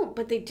they don't,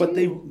 but they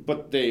do.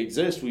 But they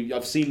exist.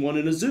 I've seen one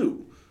in a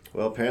zoo.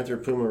 Well, panther,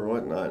 puma, or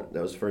whatnot.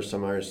 That was the first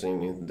time I ever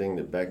seen anything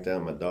that backed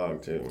down my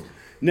dog too.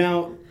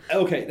 Now,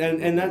 okay,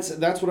 and that's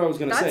what I was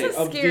going to say. That's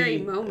a scary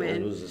It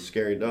moment. was a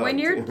scary dog. When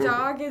your too.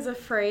 dog is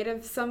afraid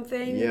of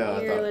something, Yeah,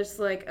 I you're thought- just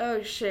like,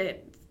 oh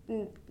shit,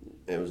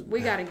 it was.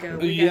 we gotta go.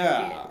 We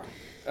gotta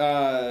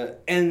Yeah.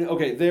 And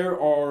okay, there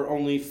are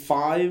only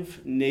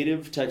 5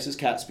 native Texas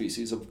cat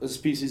species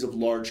of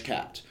large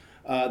cat.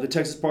 The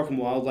Texas Park and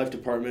Wildlife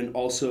Department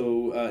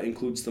also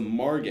includes the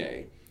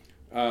margay.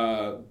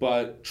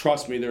 But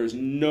trust me, there is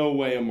no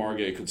way a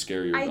margay could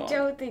scare your I dog.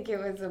 don't think it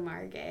was a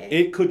margay.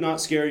 It could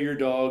not scare your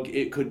dog.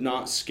 It could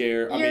not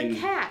scare. Your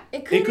cat.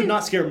 It could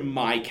not scare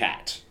my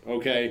cat.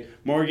 Okay,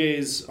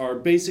 margays are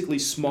basically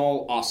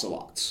small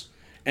ocelots.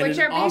 And Which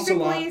an are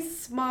basically ocelot,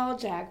 small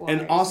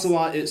jaguars. an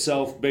ocelot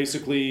itself,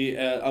 basically,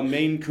 a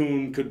Maine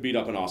Coon could beat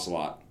up an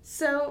ocelot.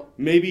 So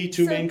Maybe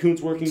two So, Maine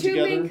Coons working two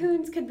together. Maine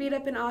Coons could beat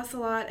up an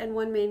ocelot, and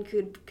one Maine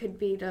Coon could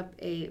beat up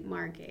a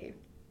margay.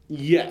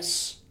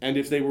 Yes, and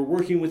if they were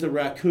working with a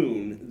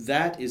raccoon,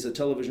 that is a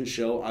television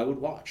show I would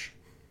watch.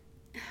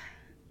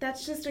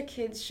 That's just a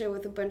kids show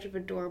with a bunch of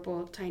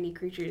adorable tiny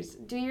creatures.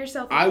 Do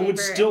yourself a I favor would and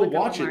still look up a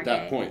watch it at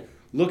that margay. point.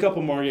 Look up a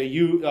margay.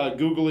 You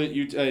Google it.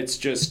 It's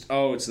just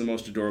it's the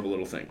most adorable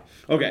little thing.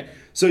 Okay,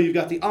 so you've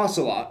got the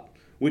ocelot,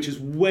 which is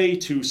way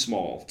too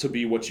small to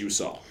be what you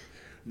saw.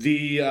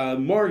 The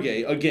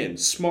margay, again,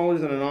 smaller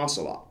than an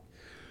ocelot.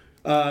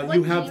 What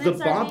You have the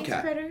genus are these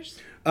bobcat. critters?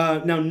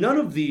 Now, none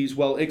of these,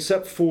 well,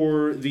 except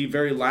for the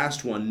very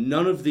last one,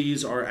 none of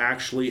these are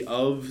actually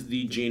of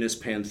the genus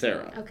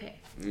Panthera. Okay.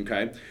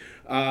 Okay.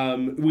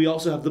 We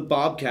also have the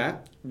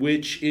bobcat,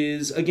 which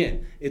is,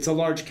 again, it's a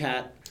large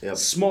cat, Yep.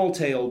 small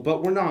tail,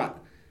 but we're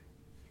not.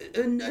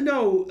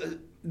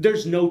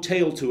 There's no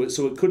tail to it,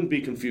 so it couldn't be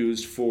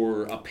confused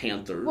for a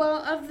panther. Well,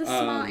 of the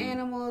small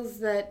animals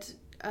that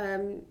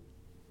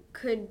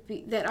could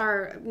be that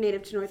are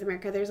native to North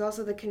America, there's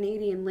also the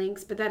Canadian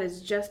lynx, but that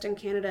is just in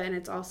Canada, and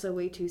it's also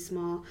way too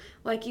small.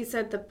 Like you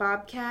said, the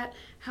bobcat.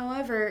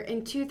 However,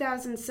 in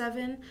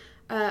 2007,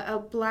 a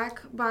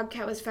black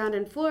bobcat was found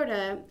in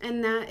Florida,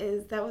 and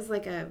that was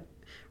like a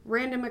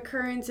random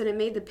occurrence, and it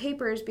made the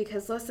papers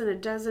because less than a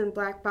dozen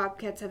black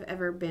bobcats have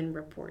ever been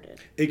reported.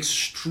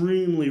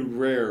 Extremely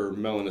rare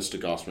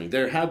melanistic offspring.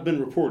 There have been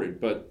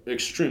reported, but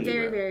extremely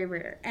Very, rare. very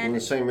rare. In And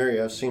the same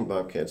area, I've seen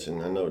bobcats,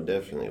 and I know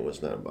definitely it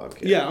was not a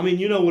bobcat. Yeah, I mean,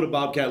 you know what a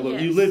bobcat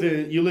looks. Yes.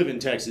 You live in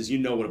Texas. You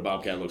know what a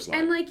bobcat looks like.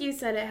 And like you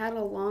said, it had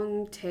a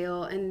long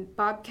tail, and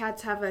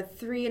bobcats have a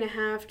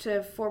 3.5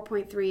 to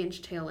 4.3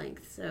 inch tail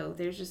length. So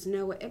there's just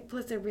no way.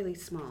 Plus, they're really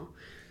small.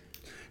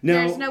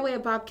 Now, There's no way a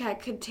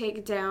bobcat could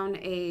take down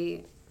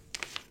a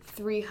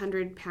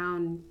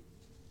 300-pound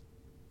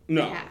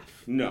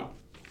calf. No.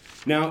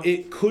 Now,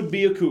 it could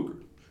be a cougar.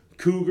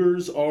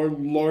 Cougars are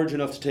large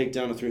enough to take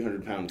down a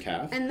 300-pound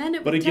calf. And then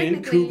it but would again,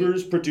 technically-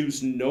 cougars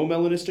produce no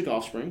melanistic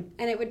offspring.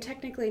 And it would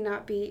technically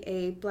not be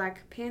a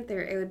black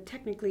panther. It would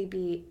technically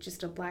be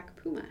just a black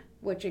puma,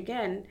 which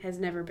again has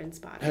never been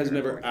spotted. Has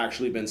never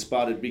actually been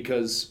spotted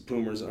because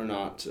pumas are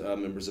not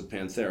members of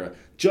Panthera.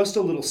 Just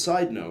a little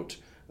side note.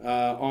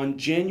 On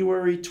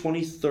January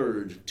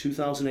 23rd,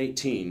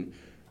 2018,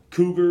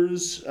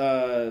 cougars,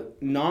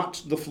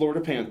 not the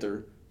Florida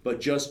panther, but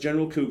just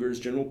general cougars,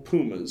 general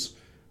pumas,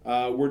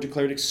 were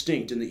declared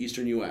extinct in the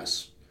eastern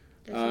U.S.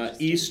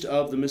 East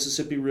of the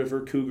Mississippi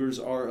River, cougars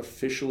are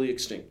officially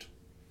extinct.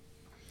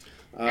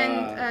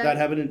 That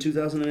happened in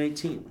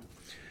 2018.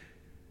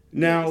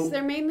 Now, Yes,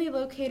 they're mainly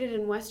located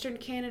in Western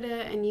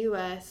Canada and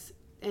U.S.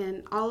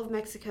 and all of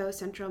Mexico,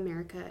 Central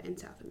America, and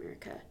South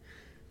America.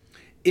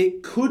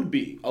 it could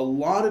be a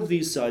lot of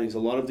these sightings, a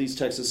lot of these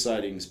Texas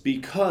sightings,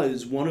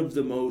 because one of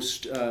the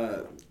most,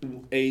 a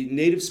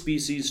native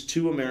species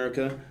to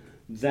America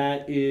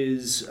that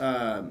is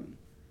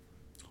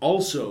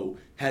also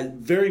had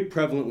very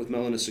prevalent with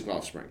melanistic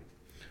offspring.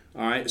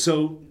 All right,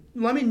 so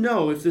let me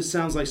know if this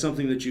sounds like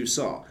something that you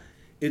saw.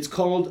 It's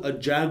called a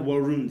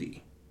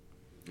jaguarundi.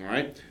 All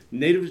right,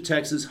 native to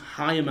Texas,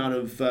 high amount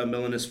of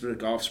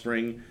melanistic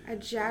offspring. A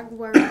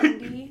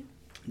jaguarundi.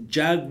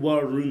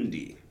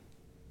 Jaguarundi.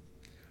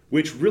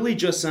 Which really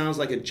just sounds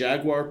like a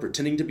jaguar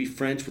pretending to be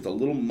French with a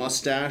little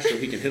mustache so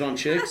he can hit on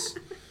chicks.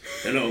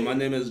 Hello, my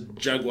name is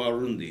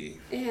Jaguarundi.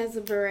 It has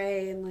a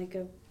beret and like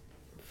a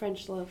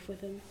French loaf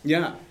with him.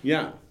 Yeah.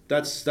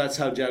 That's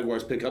how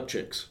jaguars pick up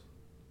chicks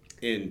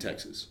in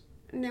Texas.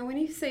 Now, when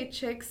you say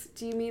chicks,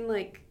 do you mean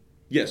like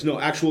Yes, no,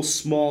 actual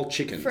small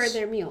chickens. for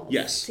their meals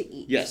Yes. to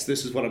eat? Yes,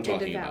 this is what I'm and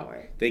talking devour.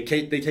 about. They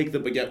take the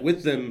baguette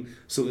with them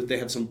so that they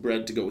have some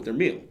bread to go with their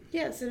meal.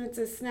 Yes, and it's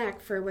a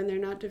snack for when they're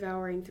not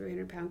devouring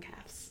 300-pound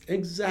calves.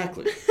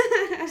 Exactly.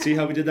 See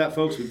how we did that,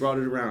 folks? We brought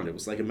it around. It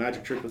was like a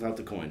magic trick without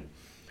the coin.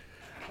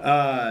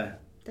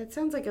 That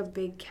sounds like a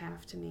big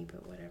calf to me,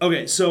 but whatever.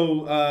 Okay,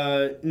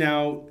 so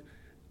now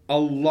a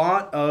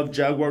lot of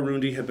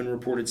jaguarundi have been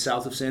reported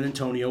south of San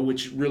Antonio,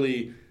 which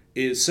really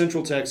is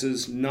Central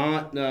Texas,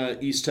 not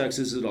East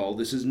Texas at all.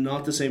 This is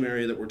not the same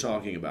area that we're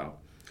talking about.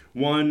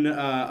 One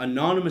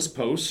anonymous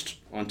post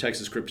on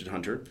Texas Cryptid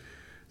Hunter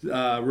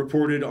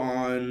reported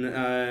on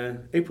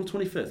April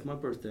 25th, my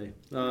birthday,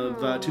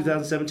 of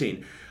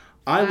 2017.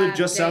 I live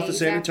just south of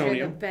San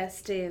Antonio. The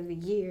best day of the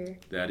year.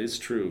 That is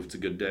true. It's a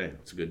good day.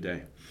 It's a good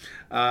day.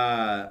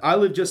 I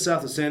live just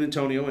south of San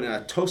Antonio in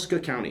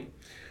Atosca County.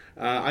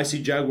 I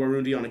see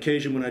jaguarundi on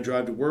occasion when I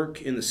drive to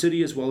work in the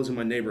city as well as in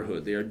my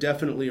neighborhood. They are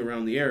definitely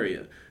around the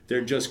area.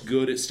 They're just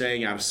good at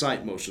staying out of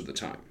sight most of the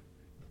time.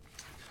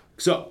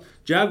 So,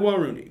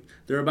 jaguarundi.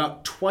 They're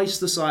about twice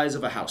the size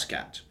of a house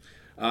cat.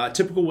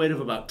 Typical weight of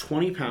about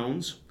 20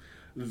 pounds.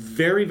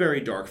 Very, very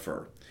dark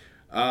fur.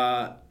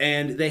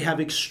 And they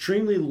have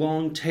extremely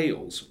long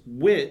tails,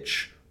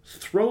 which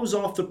throws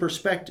off the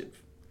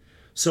perspective.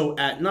 So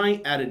at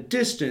night, at a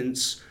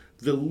distance,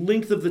 the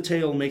length of the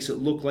tail makes it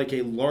look like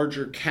a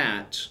larger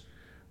cat.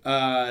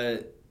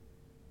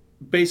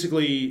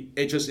 Basically,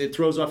 it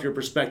throws off your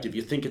perspective.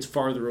 You think it's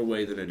farther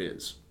away than it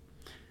is.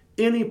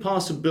 Any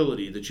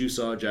possibility that you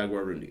saw a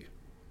jaguarundi?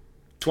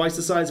 Twice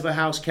the size of a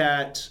house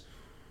cat.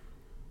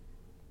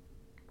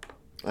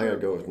 I gotta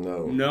go with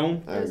no.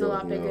 No? I gotta It was a go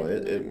lot with no. bigger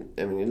than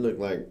I mean, it looked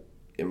like,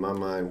 in my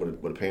mind,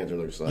 what a panther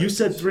looks like. You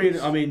said It's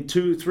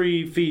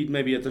 3 feet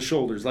maybe at the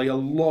shoulders, like a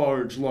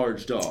large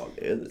dog.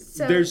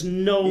 So, There's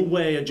no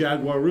way a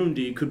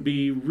jaguarundi could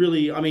be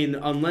really, I mean,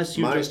 unless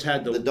you just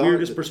had the dog-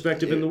 weirdest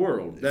perspective in the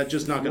world. That's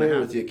just not going to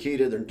With happen. the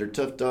Akita, they're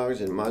tough dogs,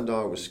 and my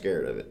dog was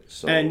scared of it.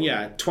 So, And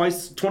yeah,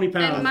 twice 20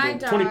 pound, And my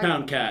 20 dog-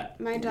 pound cat.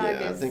 my dog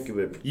yeah, I is think it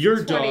would. Your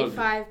dog,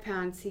 25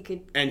 pounds. He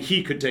could, and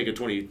he could take a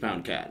 20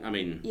 pound cat. I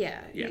mean, yeah.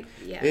 Yeah.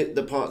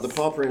 The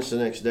paw prints the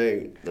next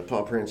day. The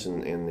paw prints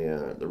in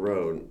the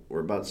road were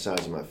about the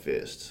size of my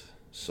fist.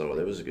 So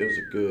it was a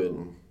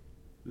good.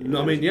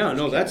 I mean, yeah,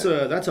 no, that's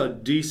cat. that's a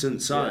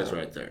decent size Yeah.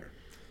 right there.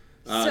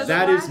 So the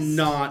That is last-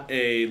 not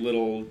a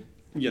little,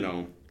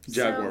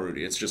 jaguarundi.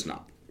 It's just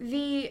not.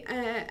 The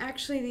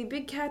actually the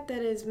big cat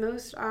that is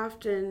most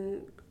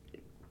often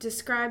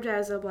described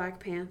as a black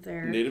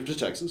panther, Native to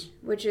Texas.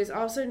 which is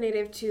also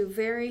native to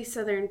very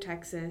southern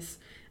Texas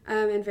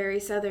and very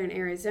southern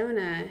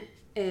Arizona,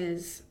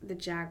 is the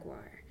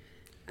jaguar.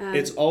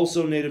 It's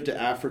also native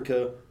to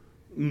Africa.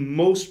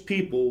 Most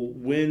people,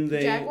 when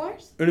they...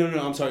 Jaguars? No,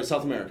 I'm sorry,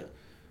 South America.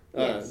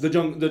 Yes. The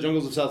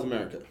jungles of South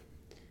America.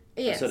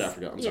 Yes. I said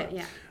Africa, I'm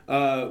sorry.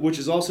 Yeah. Which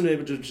is also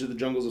native to the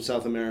jungles of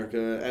South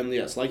America. And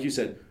yes, like you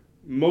said,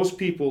 most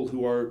people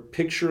who are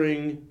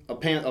picturing a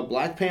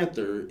Black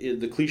Panther,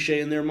 the cliche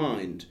in their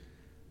mind,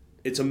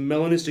 it's a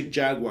melanistic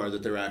jaguar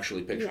that they're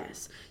actually picturing.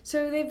 Yes.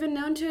 So they've been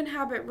known to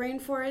inhabit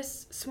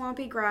rainforests,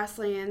 swampy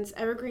grasslands,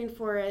 evergreen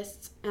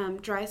forests,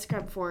 dry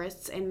scrub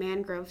forests, and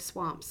mangrove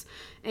swamps,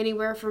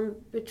 anywhere from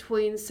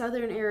between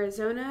southern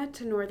Arizona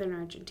to northern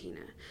Argentina.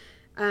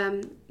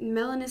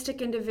 Melanistic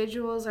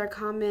individuals are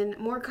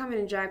more common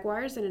in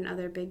jaguars than in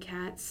other big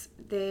cats.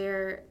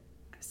 They're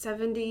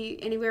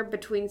anywhere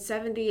between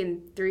 70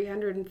 and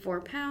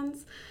 304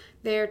 pounds.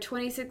 They're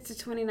 26 to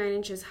 29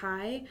 inches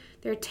high.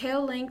 Their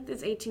tail length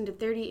is 18 to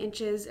 30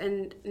 inches,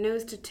 and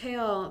nose to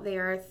tail, they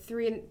are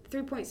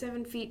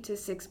 3.7 feet to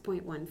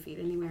 6.1 feet,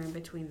 anywhere in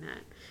between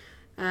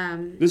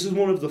that. This is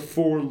one of the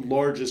 4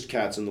 largest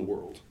cats in the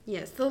world.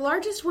 Yes, the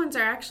largest ones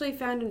are actually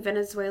found in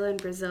Venezuela and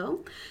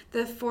Brazil.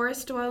 The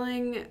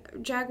forest-dwelling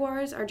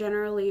jaguars are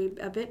generally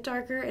a bit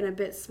darker and a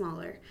bit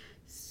smaller.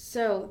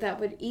 So that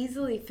would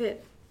easily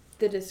fit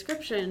the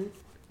description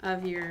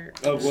of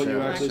what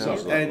you actually saw.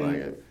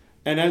 Like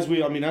And as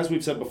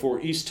we've said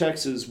before, East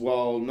Texas,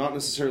 while not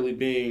necessarily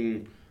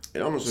being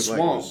it almost looks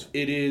swamp,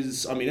 like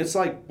it's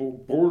like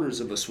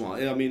borders of a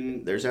swamp. I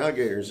mean, there's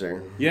alligators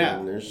there. Yeah,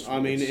 And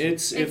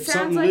it's if It something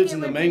sounds like lives it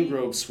in the would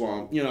mangrove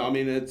swamp,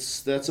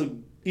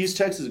 East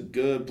Texas is a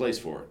good place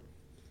for it.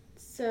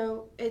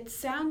 So it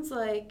sounds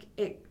like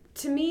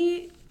to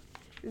me,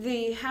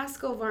 the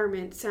Haskell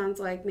varmint sounds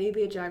like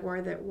maybe a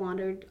jaguar that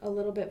wandered a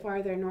little bit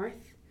farther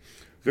north.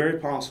 Very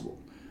possible.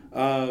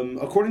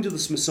 According to the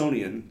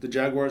Smithsonian, the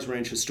jaguar's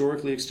range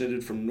historically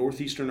extended from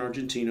northeastern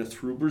Argentina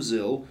through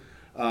Brazil,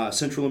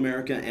 Central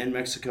America, and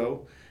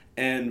Mexico,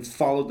 and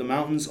followed the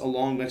mountains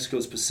along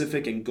Mexico's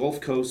Pacific and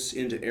Gulf coasts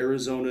into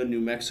Arizona,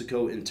 New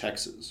Mexico, and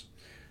Texas.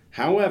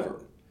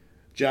 However,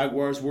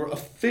 jaguars were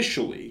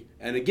officially,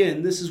 and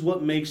again, this is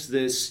what makes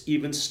this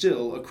even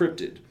still a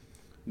cryptid,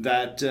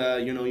 that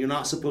you're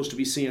not supposed to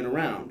be seeing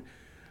around.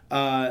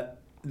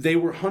 They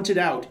were hunted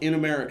out in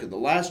America. The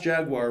last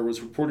jaguar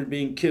was reported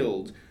being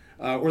killed,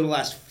 or the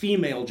last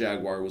female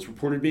jaguar was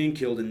reported being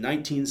killed in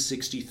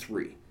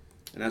 1963.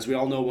 And as we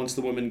all know, once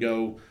the women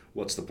go,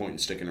 what's the point in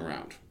sticking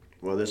around?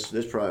 Well, this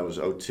probably was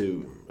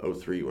 02,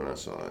 03 when I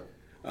saw it.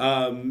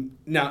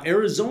 Now,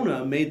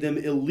 Arizona made them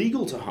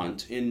illegal to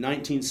hunt in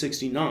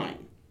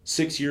 1969,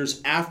 6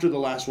 years after the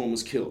last one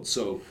was killed.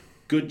 So,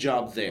 good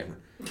job there.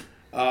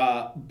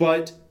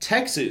 But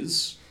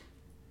Texas,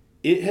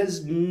 it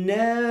has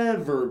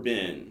never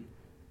been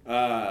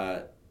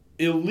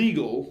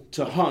illegal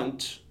to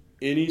hunt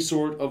any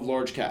sort of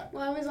large cat.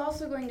 Well, I was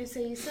also going to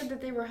say, you said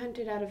that they were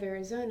hunted out of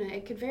Arizona.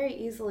 It could very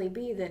easily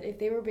be that if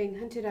they were being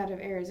hunted out of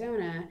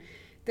Arizona,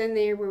 then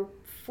they were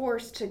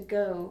forced to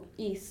go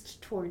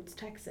east towards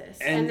Texas.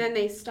 And then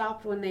they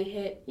stopped when they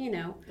hit,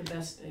 the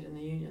best state in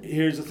the union.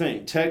 Here's the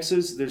thing.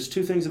 Texas, there's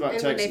 2 things about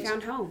and Texas. When they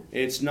found home.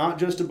 It's not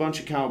just a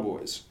bunch of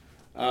cowboys.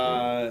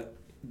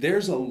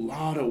 There's a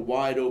lot of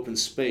wide open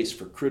space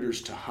for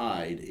critters to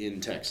hide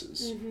in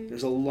Texas. Mm-hmm.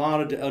 There's a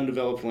lot of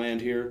undeveloped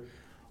land here.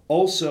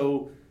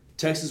 Also,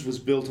 Texas was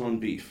built on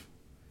beef.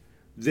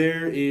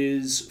 There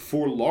is,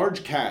 for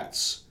large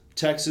cats,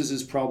 Texas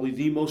is probably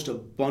the most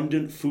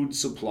abundant food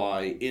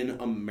supply in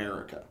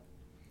America.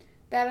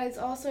 That is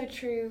also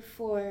true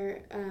for,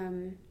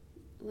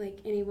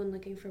 anyone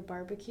looking for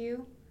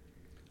barbecue.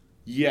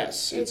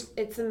 Yes.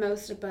 It's the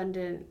most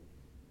abundant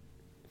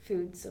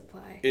food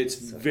supply. It's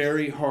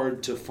very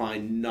hard to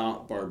find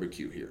not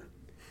barbecue here.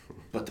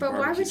 But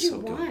why would you so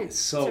want good. It's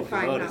so to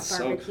find good. not It's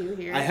barbecue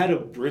here? I had a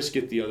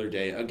brisket the other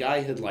day. A guy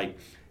had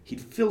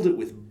he'd filled it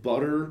with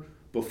butter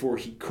before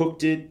he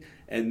cooked it,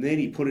 and then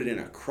he put it in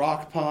a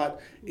crock pot.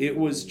 It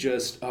was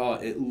just,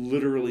 it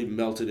literally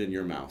melted in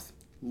your mouth.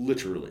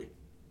 Literally.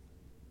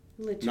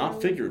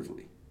 Not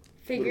figuratively.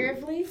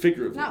 Figuratively?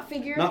 Figuratively. Not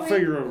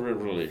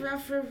figuratively?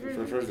 Not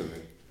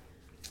figuratively.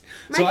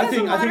 So I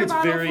think it's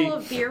very full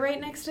of beer right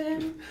next to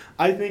him.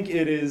 I think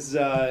it is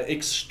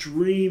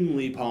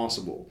extremely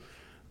possible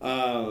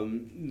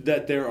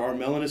that there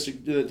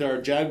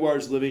are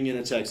jaguars living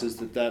in Texas,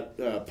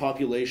 that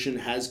population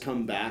has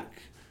come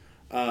back,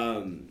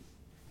 and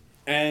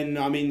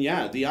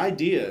the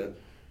idea.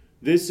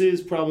 This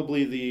is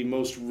probably the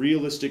most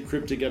realistic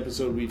cryptic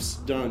episode we've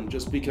done,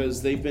 just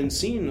because they've been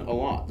seen a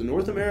lot. The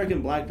North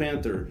American Black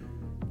Panther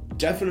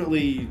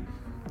definitely.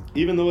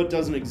 Even though it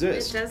doesn't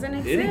exist. It doesn't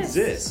exist. It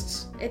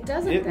exists. It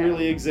doesn't, It though.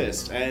 really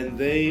exists. And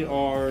they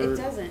are... It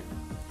doesn't.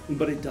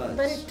 But it does.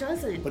 But it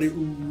doesn't. But it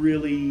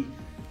really...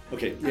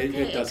 Okay,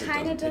 it doesn't. It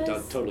kind of does.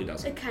 It totally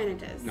doesn't. It kind of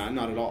does.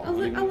 Not at all. A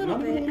little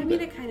bit. I mean,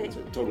 it kind of...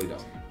 It totally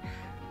doesn't.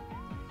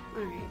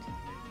 All right.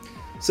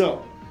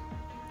 So,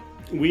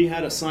 we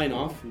had a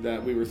sign-off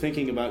that we were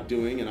thinking about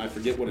doing, and I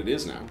forget what it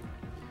is now.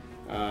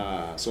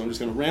 So I'm just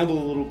going to ramble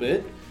a little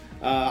bit.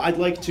 I'd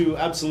like to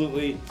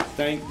absolutely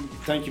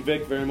thank you,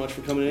 Vic, very much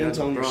for coming in and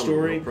telling your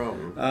story. No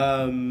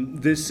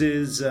problem. This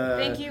is...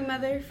 Thank you,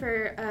 Mother,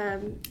 for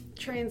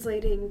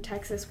translating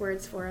Texas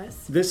words for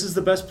us. This is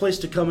the best place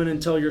to come in and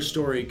tell your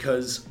story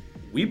because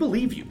we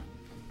believe you.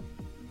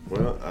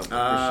 Well, I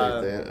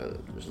appreciate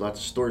that. There's lots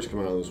of stories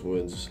coming out of those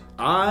woods.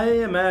 I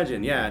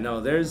imagine, yeah.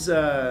 No, there's.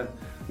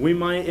 We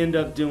might end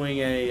up doing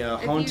a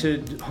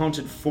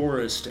haunted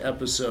forest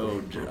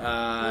episode. We'll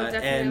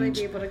definitely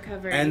be able to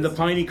cover it. And the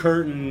Piney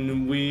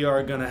Curtain, we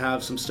are gonna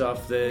have some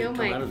stuff that No, come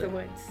Mike, out of the there.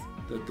 woods.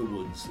 The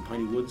woods, the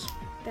Piney Woods.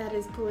 That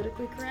is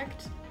politically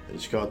correct. I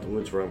just call it the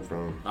woods where I'm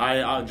from.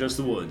 I just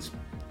the woods.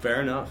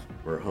 Fair enough.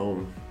 We're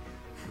home.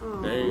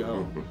 Aw. There you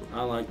go.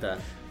 I like that.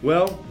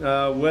 Well,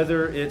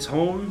 whether it's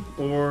home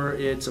or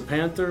it's a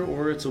panther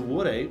or it's a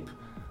wood ape,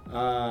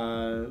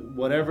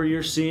 whatever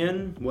you're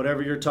seeing,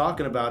 whatever you're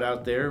talking about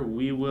out there,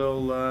 we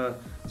will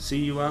see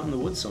you out in the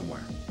woods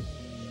somewhere.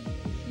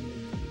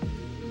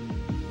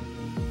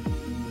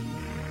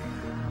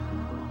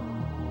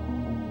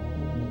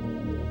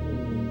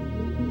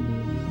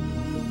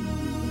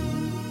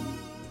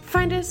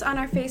 Find us on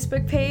our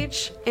Facebook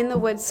page, In the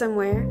Woods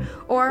Somewhere,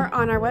 or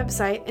on our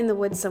website,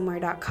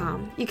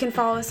 inthewoodsomewhere.com. You can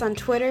follow us on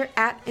Twitter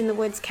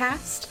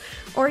 @InTheWoodsCast,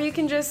 or you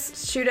can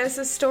just shoot us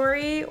a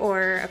story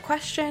or a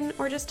question,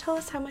 or just tell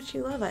us how much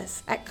you love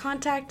us at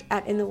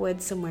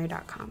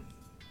contact@inthewoodsomewhere.com.